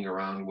 walking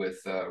around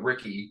with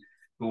Ricky,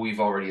 who we've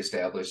already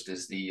established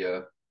is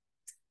the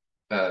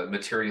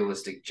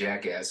materialistic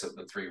jackass of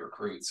the three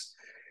recruits.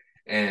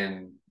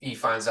 And he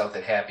finds out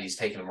that Happy's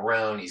taking him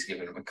around. He's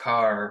giving him a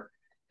car,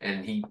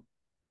 and he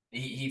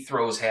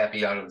throws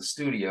Happy out of the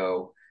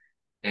studio.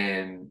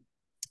 And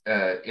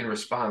in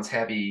response,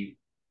 Happy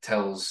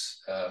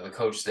tells the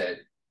coach that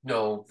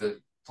no, the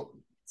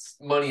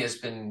money has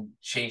been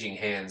changing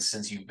hands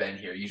since you've been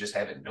here. You just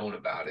haven't known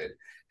about it.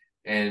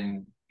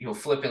 And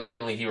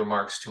flippantly, he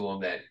remarks to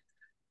him that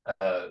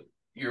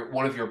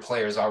one of your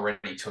players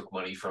already took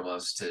money from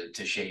us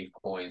to shave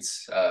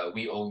points.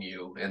 We own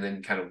you, and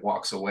then kind of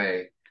walks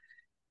away.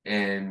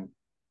 And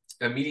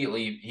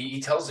immediately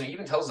he tells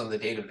him the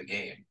date of the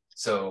game.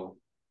 So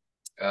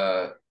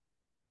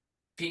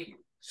Pete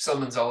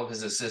summons all of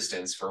his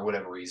assistants for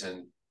whatever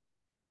reason,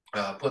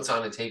 puts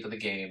on a tape of the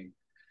game,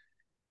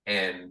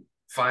 and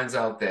finds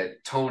out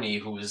that Tony,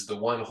 who is the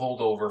one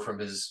holdover from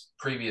his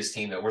previous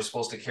team that we're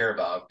supposed to care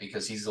about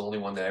because he's the only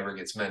one that ever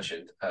gets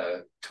mentioned,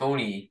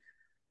 Tony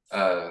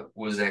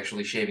was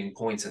actually shaving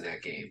points in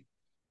that game.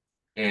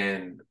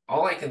 And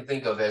all I can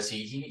think of as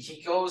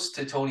he goes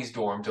to Tony's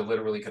dorm to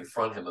literally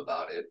confront him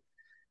about it,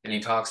 and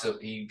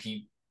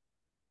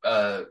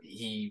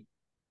he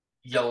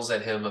yells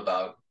at him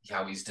about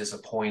how he's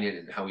disappointed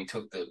and how he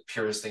took the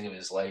purest thing of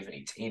his life and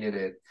he tainted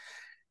it.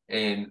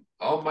 And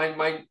all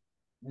my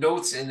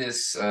notes in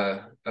this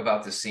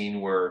about the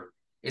scene were,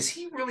 is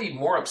he really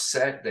more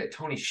upset that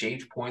Tony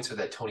shaved points or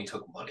that Tony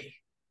took money?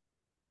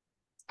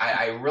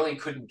 I really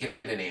couldn't get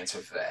an answer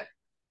for that.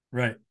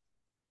 Right.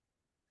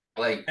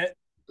 Like,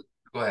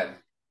 go ahead.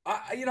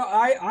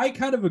 I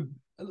kind of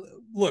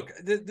look.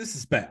 This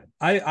is bad.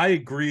 I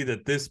agree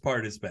that this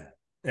part is bad.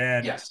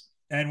 And yes.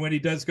 And when he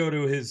does go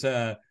to his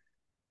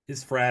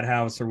frat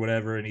house or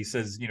whatever, and he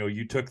says,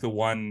 you took the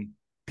one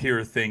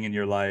pure thing in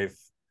your life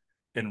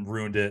and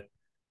ruined it.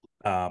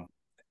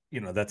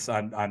 That's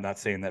I'm not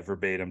saying that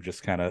verbatim,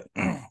 just kind of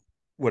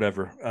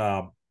whatever.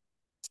 I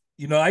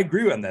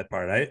agree on that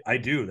part. I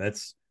do.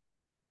 That's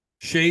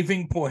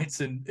shaving points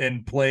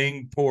and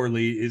playing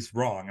poorly is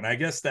wrong. And I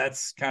guess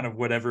that's kind of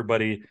what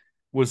everybody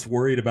was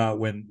worried about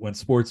when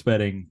sports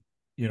betting,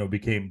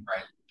 became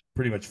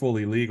pretty much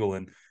fully legal.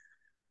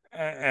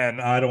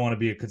 And I don't want to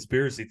be a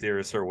conspiracy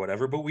theorist or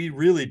whatever, but we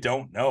really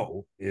don't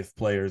know if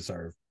players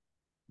are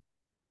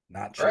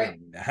not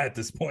cheating at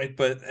this point.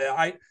 But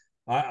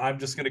I'm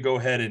just going to go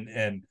ahead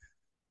and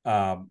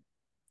I'm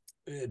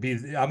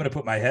going to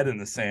put my head in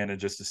the sand and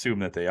just assume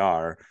that they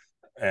are,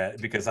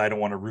 because I don't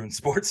want to ruin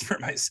sports for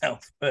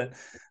myself. But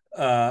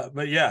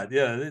But yeah,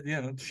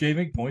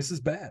 shaving points is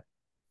bad.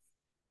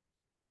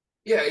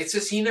 Yeah, it's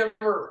just he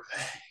never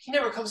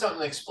comes out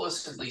and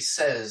explicitly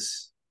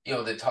says,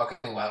 that talking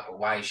about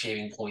why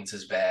shaving points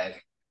is bad,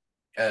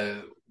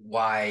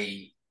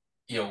 why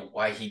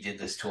why he did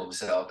this to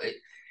himself.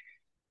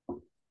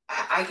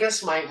 I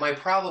guess my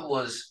problem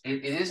was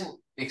it isn't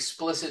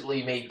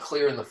explicitly made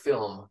clear in the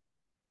film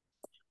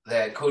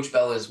that Coach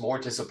Bell is more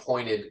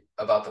disappointed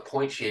about the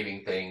point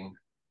shaving thing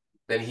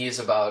than he is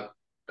about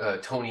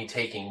Tony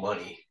taking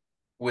money,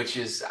 which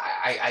is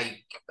I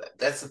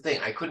that's the thing.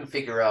 I couldn't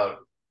figure out,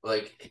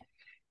 like,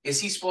 is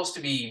he supposed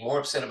to be more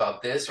upset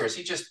about this, or is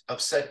he just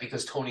upset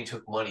because Tony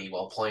took money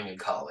while playing in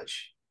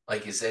college?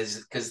 Like, he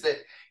says, because that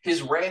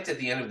his rant at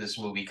the end of this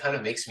movie kind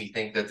of makes me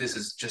think that this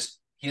is just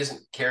he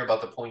doesn't care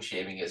about the point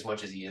shaving as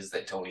much as he is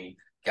that Tony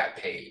got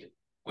paid,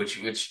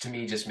 which to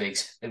me just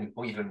makes him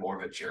even more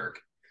of a jerk.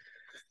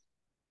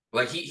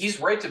 Like, he's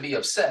right to be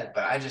upset,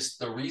 but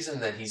the reason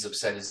that he's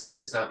upset is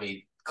not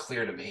made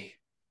clear to me.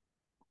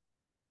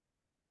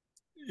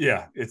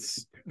 Yeah,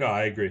 no,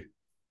 I agree.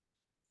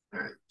 All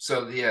right.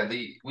 So yeah,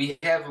 we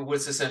have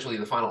what's essentially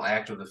the final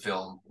act of the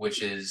film,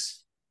 which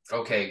is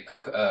okay.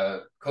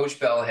 Coach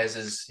Bell has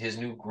his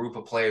new group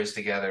of players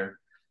together.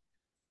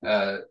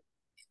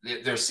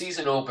 Their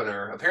season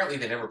opener. Apparently,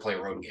 they never play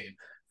a road game.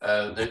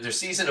 Their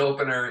season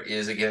opener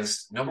is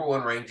against number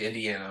 1 ranked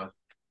Indiana,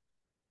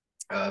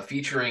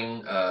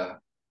 featuring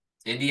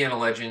Indiana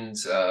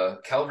legends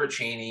Calvert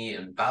Cheney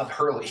and Bob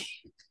Hurley.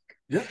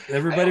 Yeah,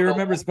 everybody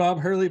remembers Bob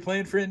Hurley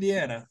playing for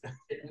Indiana.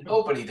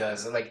 Nobody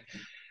does. Like,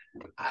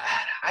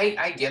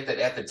 I get that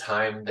at the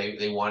time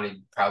they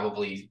wanted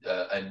probably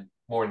a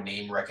more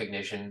name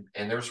recognition,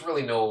 and there's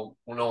really no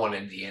one on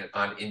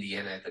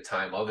Indiana at the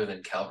time other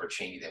than Calvert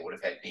Cheney that would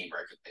have had name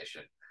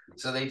recognition.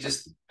 So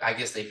I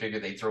guess they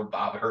figured they'd throw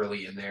Bob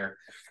Hurley in there,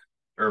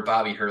 or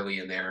Bobby Hurley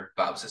in there.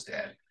 Bob's his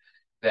dad.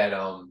 That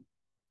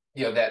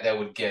that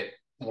would get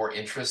more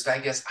interest. I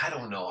guess I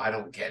don't know. I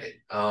don't get it.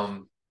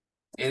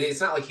 And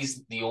it's not like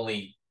he's the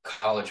only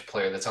college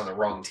player that's on the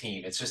wrong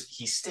team. It's just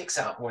he sticks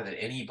out more than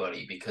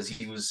anybody because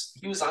he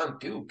was on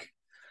Duke,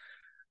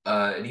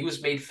 and he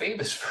was made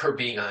famous for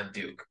being on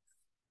Duke.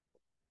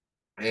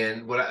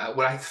 And what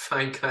I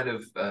find kind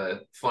of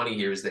funny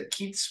here is that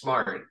Keith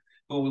Smart,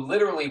 who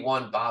literally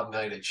won Bob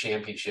Knight a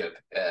championship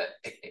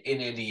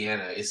in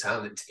Indiana, is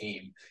on the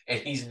team,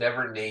 and he's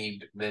never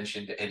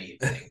mentioned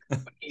anything. But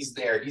he's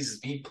there.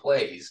 He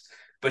plays,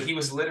 but he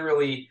was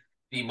literally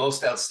the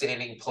most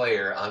outstanding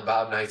player on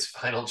Bob Knight's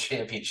final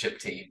championship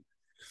team.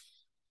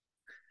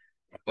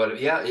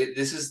 But yeah,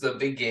 this is the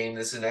big game.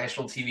 This is a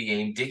national TV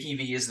game. Dickie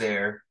V is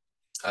there,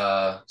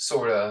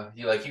 sort of.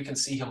 You can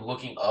see him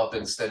looking up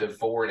instead of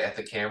forward at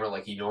the camera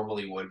like he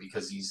normally would,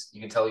 because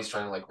you can tell he's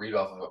trying to like read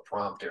off of a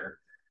prompter,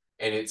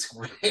 and it's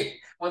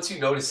once you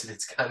notice it,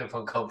 it's kind of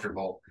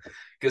uncomfortable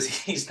because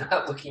he's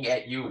not looking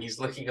at you. He's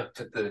looking up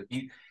at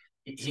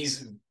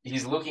he's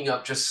looking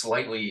up just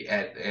slightly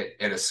at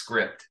a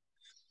script.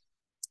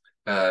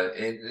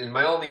 And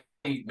my only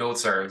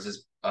notes are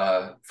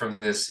from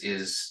this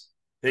is.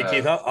 Hey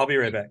Keith, I'll be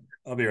right back.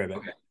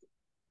 Okay.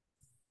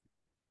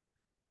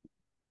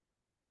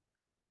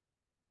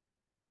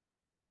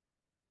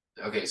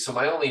 Okay, so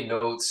my only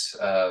notes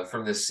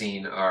from this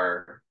scene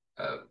are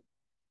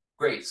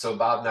great. So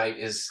Bob Knight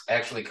is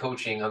actually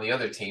coaching on the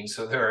other team,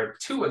 so there are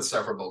 2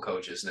 insufferable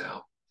coaches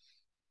now.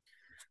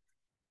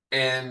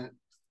 And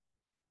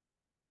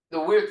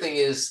the weird thing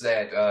is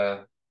that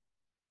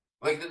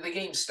the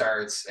game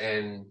starts,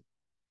 and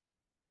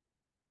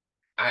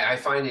I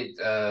find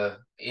it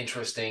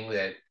interesting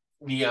that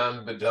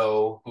Leon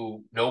Bedeau,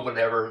 who no one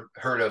ever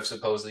heard of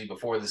supposedly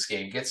before this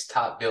game, gets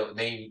top bill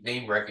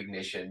name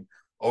recognition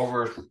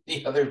over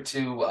the other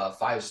 2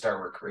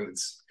 5-star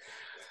recruits.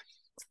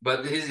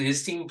 But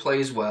his team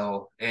plays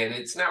well, and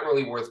it's not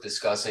really worth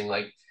discussing.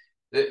 Like,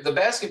 the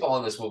basketball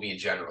in this movie in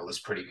general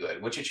is pretty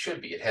good, which it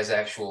should be. It has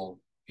actual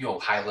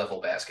high-level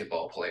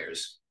basketball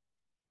players.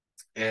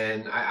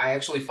 And I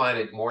actually find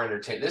it more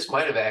entertaining. This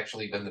might have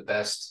actually been the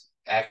best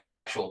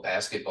actual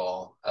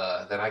basketball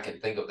that I can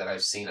think of that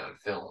I've seen on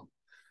film,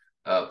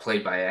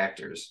 played by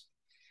actors.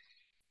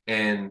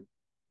 And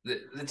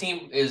the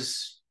team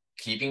is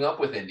keeping up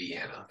with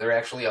Indiana. They're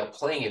actually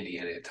outplaying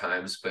Indiana at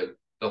times, but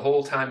the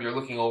whole time you're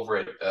looking over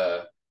at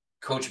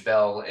Coach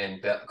Bell,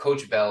 and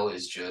Coach Bell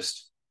is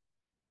just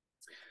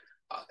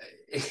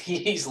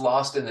he's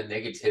lost in the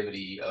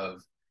negativity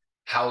of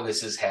how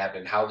this has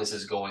happened, how this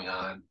is going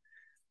on.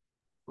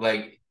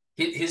 Like,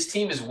 his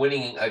team is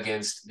winning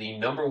against the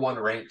number 1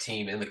 ranked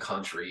team in the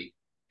country,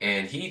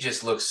 and he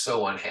just looks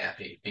so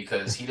unhappy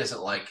because he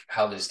doesn't like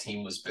how this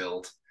team was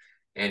built,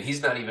 and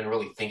he's not even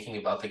really thinking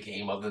about the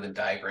game other than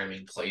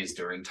diagramming plays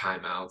during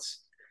timeouts,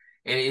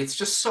 and it's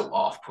just so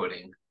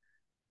off-putting.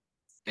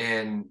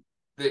 And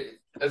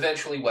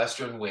eventually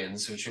Western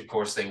wins, which of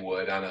course they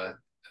would, on a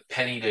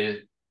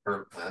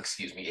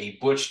a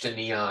Butch to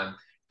Neon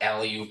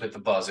alley-oop at the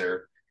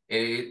buzzer.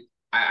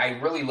 I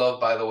really love,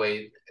 by the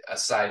way, a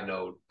side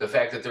note, the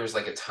fact that there's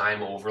like a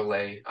time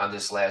overlay on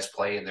this last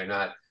play, and they're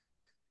not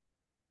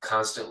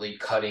constantly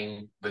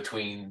cutting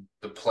between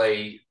the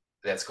play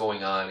that's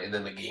going on and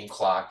then the game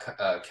clock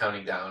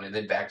counting down and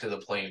then back to the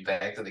play and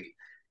back to the.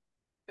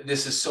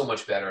 This is so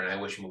much better, and I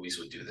wish movies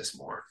would do this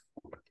more.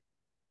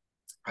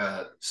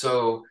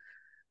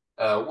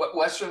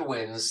 Western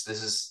wins.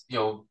 This is,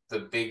 the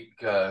big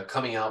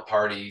coming out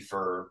party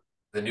for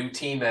the new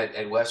team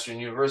at Western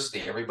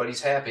University.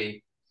 Everybody's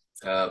happy,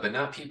 but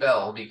not Pete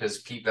Bell, because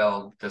Pete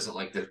Bell doesn't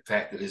like the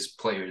fact that his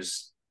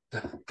players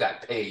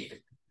got paid.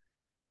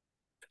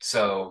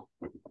 So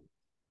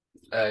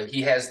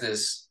he has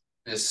this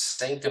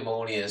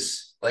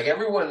sanctimonious, like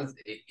everyone,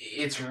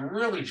 it's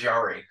really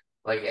jarring.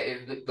 Like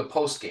the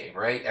post game,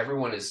 right?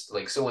 Everyone is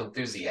like so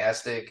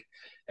enthusiastic.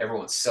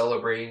 Everyone's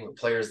celebrating, the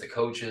players, the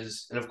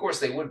coaches, and of course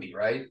they would be,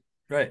 right?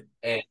 Right.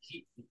 And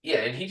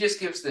he just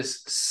gives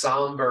this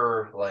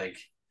somber, like,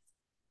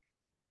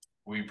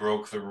 we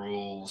broke the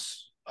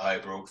rules. I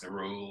broke the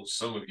rules.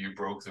 Some of you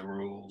broke the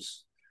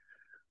rules.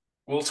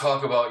 We'll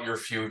talk about your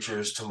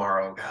futures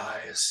tomorrow,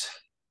 guys.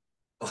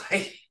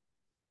 Like,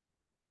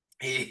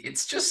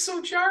 it's just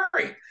so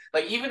jarring.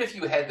 Like, even if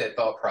you had that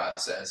thought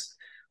process,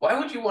 why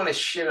would you want to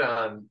shit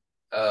on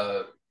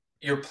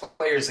your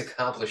players'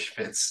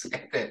 accomplishments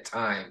at that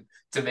time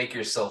to make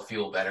yourself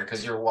feel better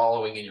because you're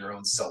wallowing in your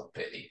own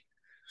self-pity?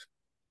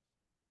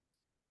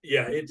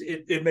 Yeah,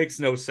 it makes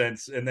no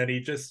sense. And then he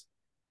just,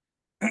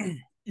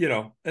 and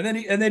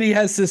then he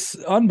has this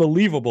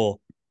unbelievable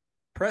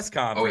press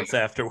conference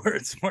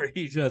afterwards where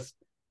he just,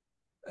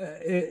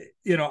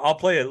 I'll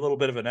play a little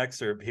bit of an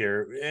excerpt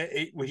here.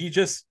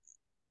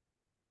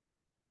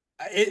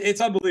 It's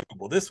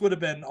unbelievable. This would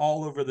have been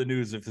all over the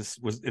news if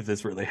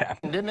this really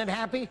happened. Didn't it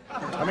happy?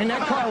 I mean,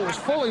 that car was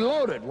fully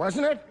loaded,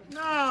 wasn't it?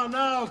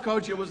 No,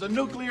 Coach. It was a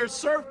nuclear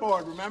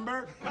surfboard,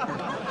 remember?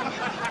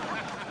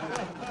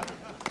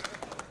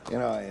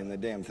 And the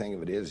damn thing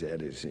of it is,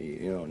 Ed, is,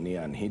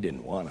 Neon, he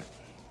didn't want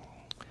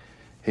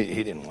it.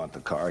 He didn't want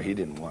the car. He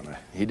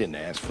didn't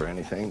ask for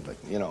anything, but,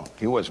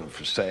 he wasn't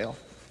for sale.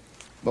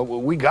 But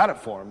we got it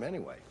for him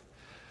anyway.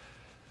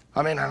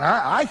 I mean, and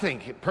I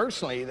think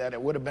personally that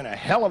it would have been a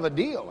hell of a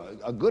deal,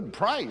 a good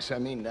price. I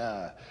mean,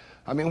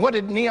 what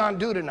did Neon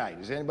do tonight?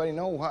 Does anybody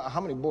know how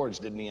many boards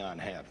did Neon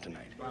have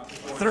tonight?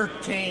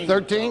 13.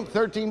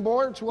 13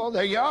 boards? Well,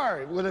 there you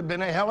are. It would have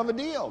been a hell of a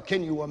deal.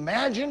 Can you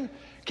imagine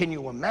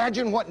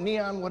what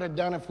Neon would have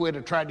done if we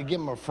had tried to give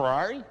him a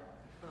Ferrari?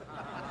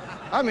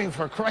 I mean,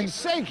 for Christ's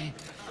sake,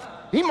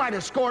 he might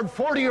have scored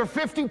 40 or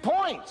 50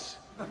 points.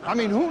 I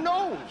mean, who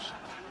knows?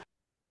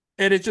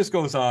 And it just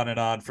goes on and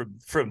on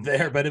from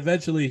there. But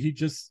eventually he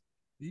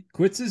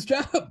quits his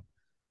job.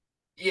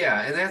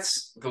 Yeah, and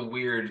that's the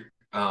weird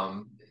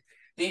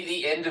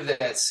the end of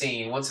that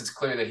scene, once it's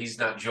clear that he's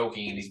not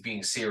joking and he's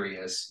being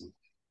serious,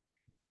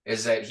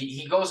 is that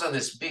he goes on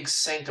this big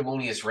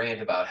sanctimonious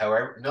rant about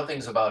how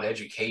nothing's about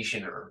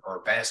education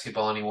or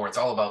basketball anymore. It's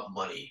all about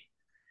money.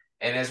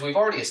 And as we've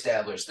already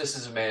established, this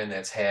is a man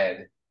that's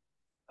had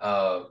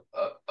a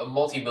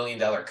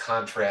multi-million-dollar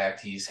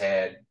contract. He's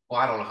had,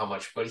 I don't know how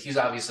much, but he's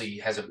obviously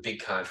has a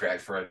big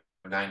contract for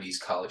a 90s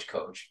college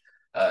coach.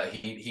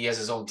 He has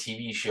his own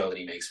TV show that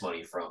he makes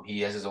money from. He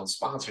has his own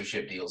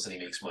sponsorship deals that he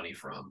makes money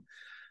from.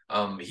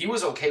 He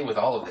was okay with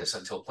all of this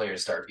until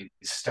players started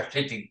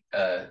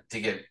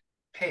to get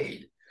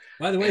paid.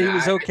 By the way,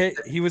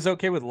 he was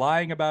okay with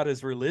lying about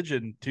his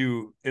religion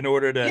in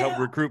order to help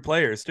recruit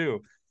players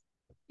too.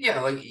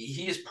 Yeah, like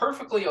he is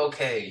perfectly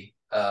okay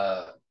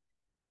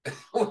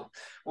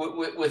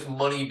with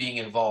money being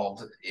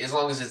involved as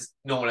long as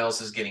no one else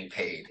is getting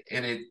paid.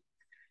 And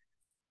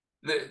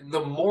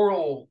the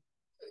moral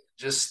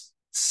just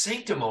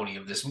sanctimony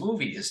of this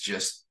movie is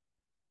just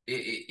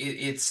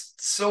it's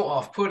so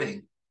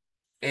off-putting.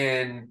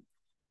 And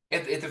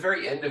at the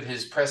very end of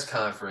his press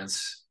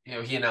conference,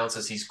 he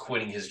announces he's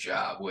quitting his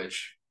job,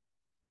 which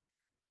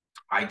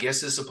I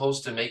guess is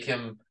supposed to make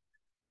him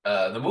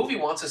the movie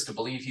wants us to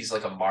believe he's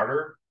like a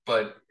martyr,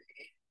 but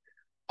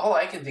all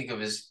I can think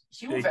of is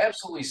you have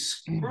absolutely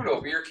screwed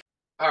over your kid.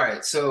 All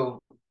right, so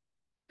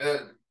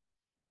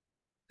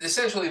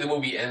essentially the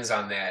movie ends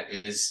on that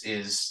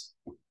is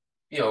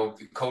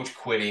coach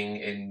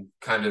quitting and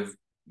kind of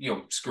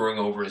screwing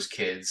over his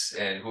kids,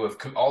 and who have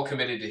all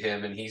committed to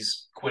him, and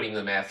he's quitting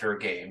them after a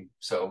game.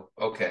 So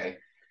okay,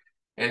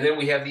 and then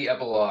we have the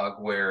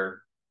epilogue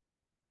where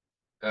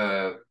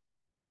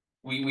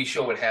we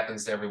show what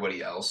happens to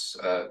everybody else.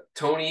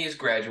 Tony is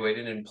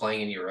graduated and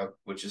playing in Europe,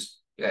 which is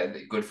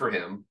good for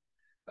him.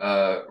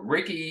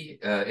 Ricky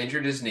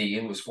injured his knee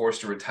and was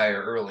forced to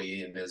retire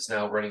early and is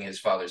now running his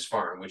father's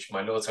farm, which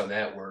my notes on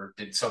that were,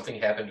 did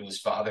something happen to his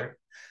father?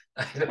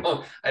 I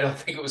don't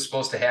think it was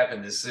supposed to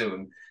happen this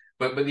soon.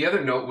 But the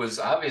other note was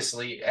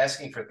obviously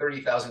asking for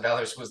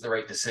 $30,000 was the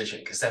right decision,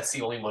 because that's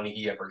the only money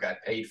he ever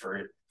got paid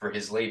for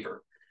his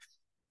labor.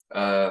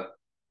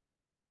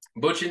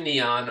 Butch and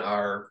Neon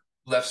are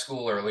left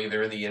school early.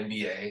 They're in the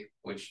NBA,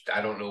 which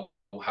I don't know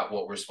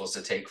what we're supposed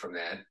to take from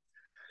that,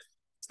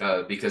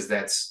 because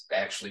that's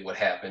actually what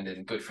happened,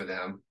 and good for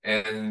them.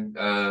 And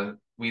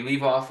we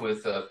leave off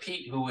with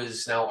Pete, who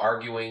is now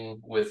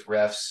arguing with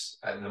refs,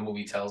 and the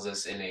movie tells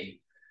us, in a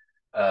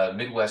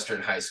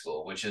Midwestern high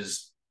school, which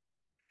is,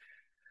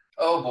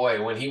 oh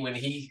boy, when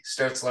he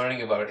starts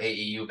learning about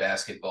AAU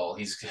basketball,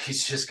 he's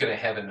just going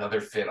to have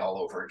another fit all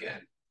over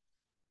again.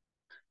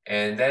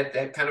 And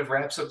that kind of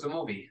wraps up the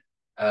movie.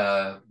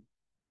 I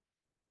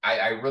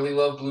really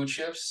love Blue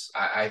Chips.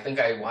 I think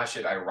I watch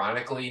it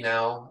ironically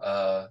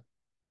now,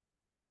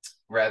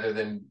 rather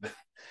than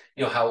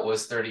how it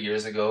was 30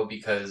 years ago,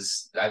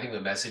 because I think the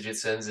message it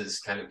sends is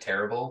kind of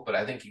terrible. But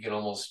I think you can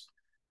almost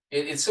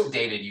it's so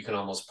dated you can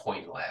almost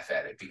point and laugh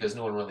at it, because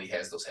no one really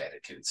has those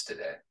attitudes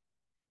today.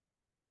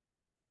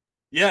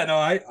 Yeah, no,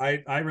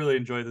 I really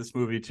enjoy this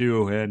movie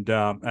too, and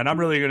I'm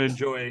really going to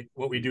enjoy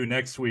what we do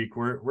next week.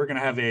 We're going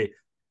to have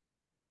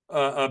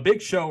a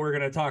big show. We're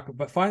going to talk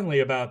finally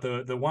about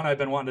the one I've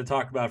been wanting to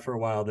talk about for a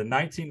while, the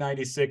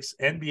 1996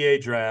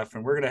 NBA draft,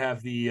 and we're going to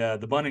have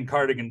the Bun and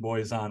Cardigan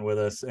boys on with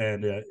us,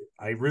 and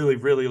I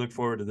really look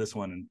forward to this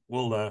one, and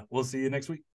we'll see you next week.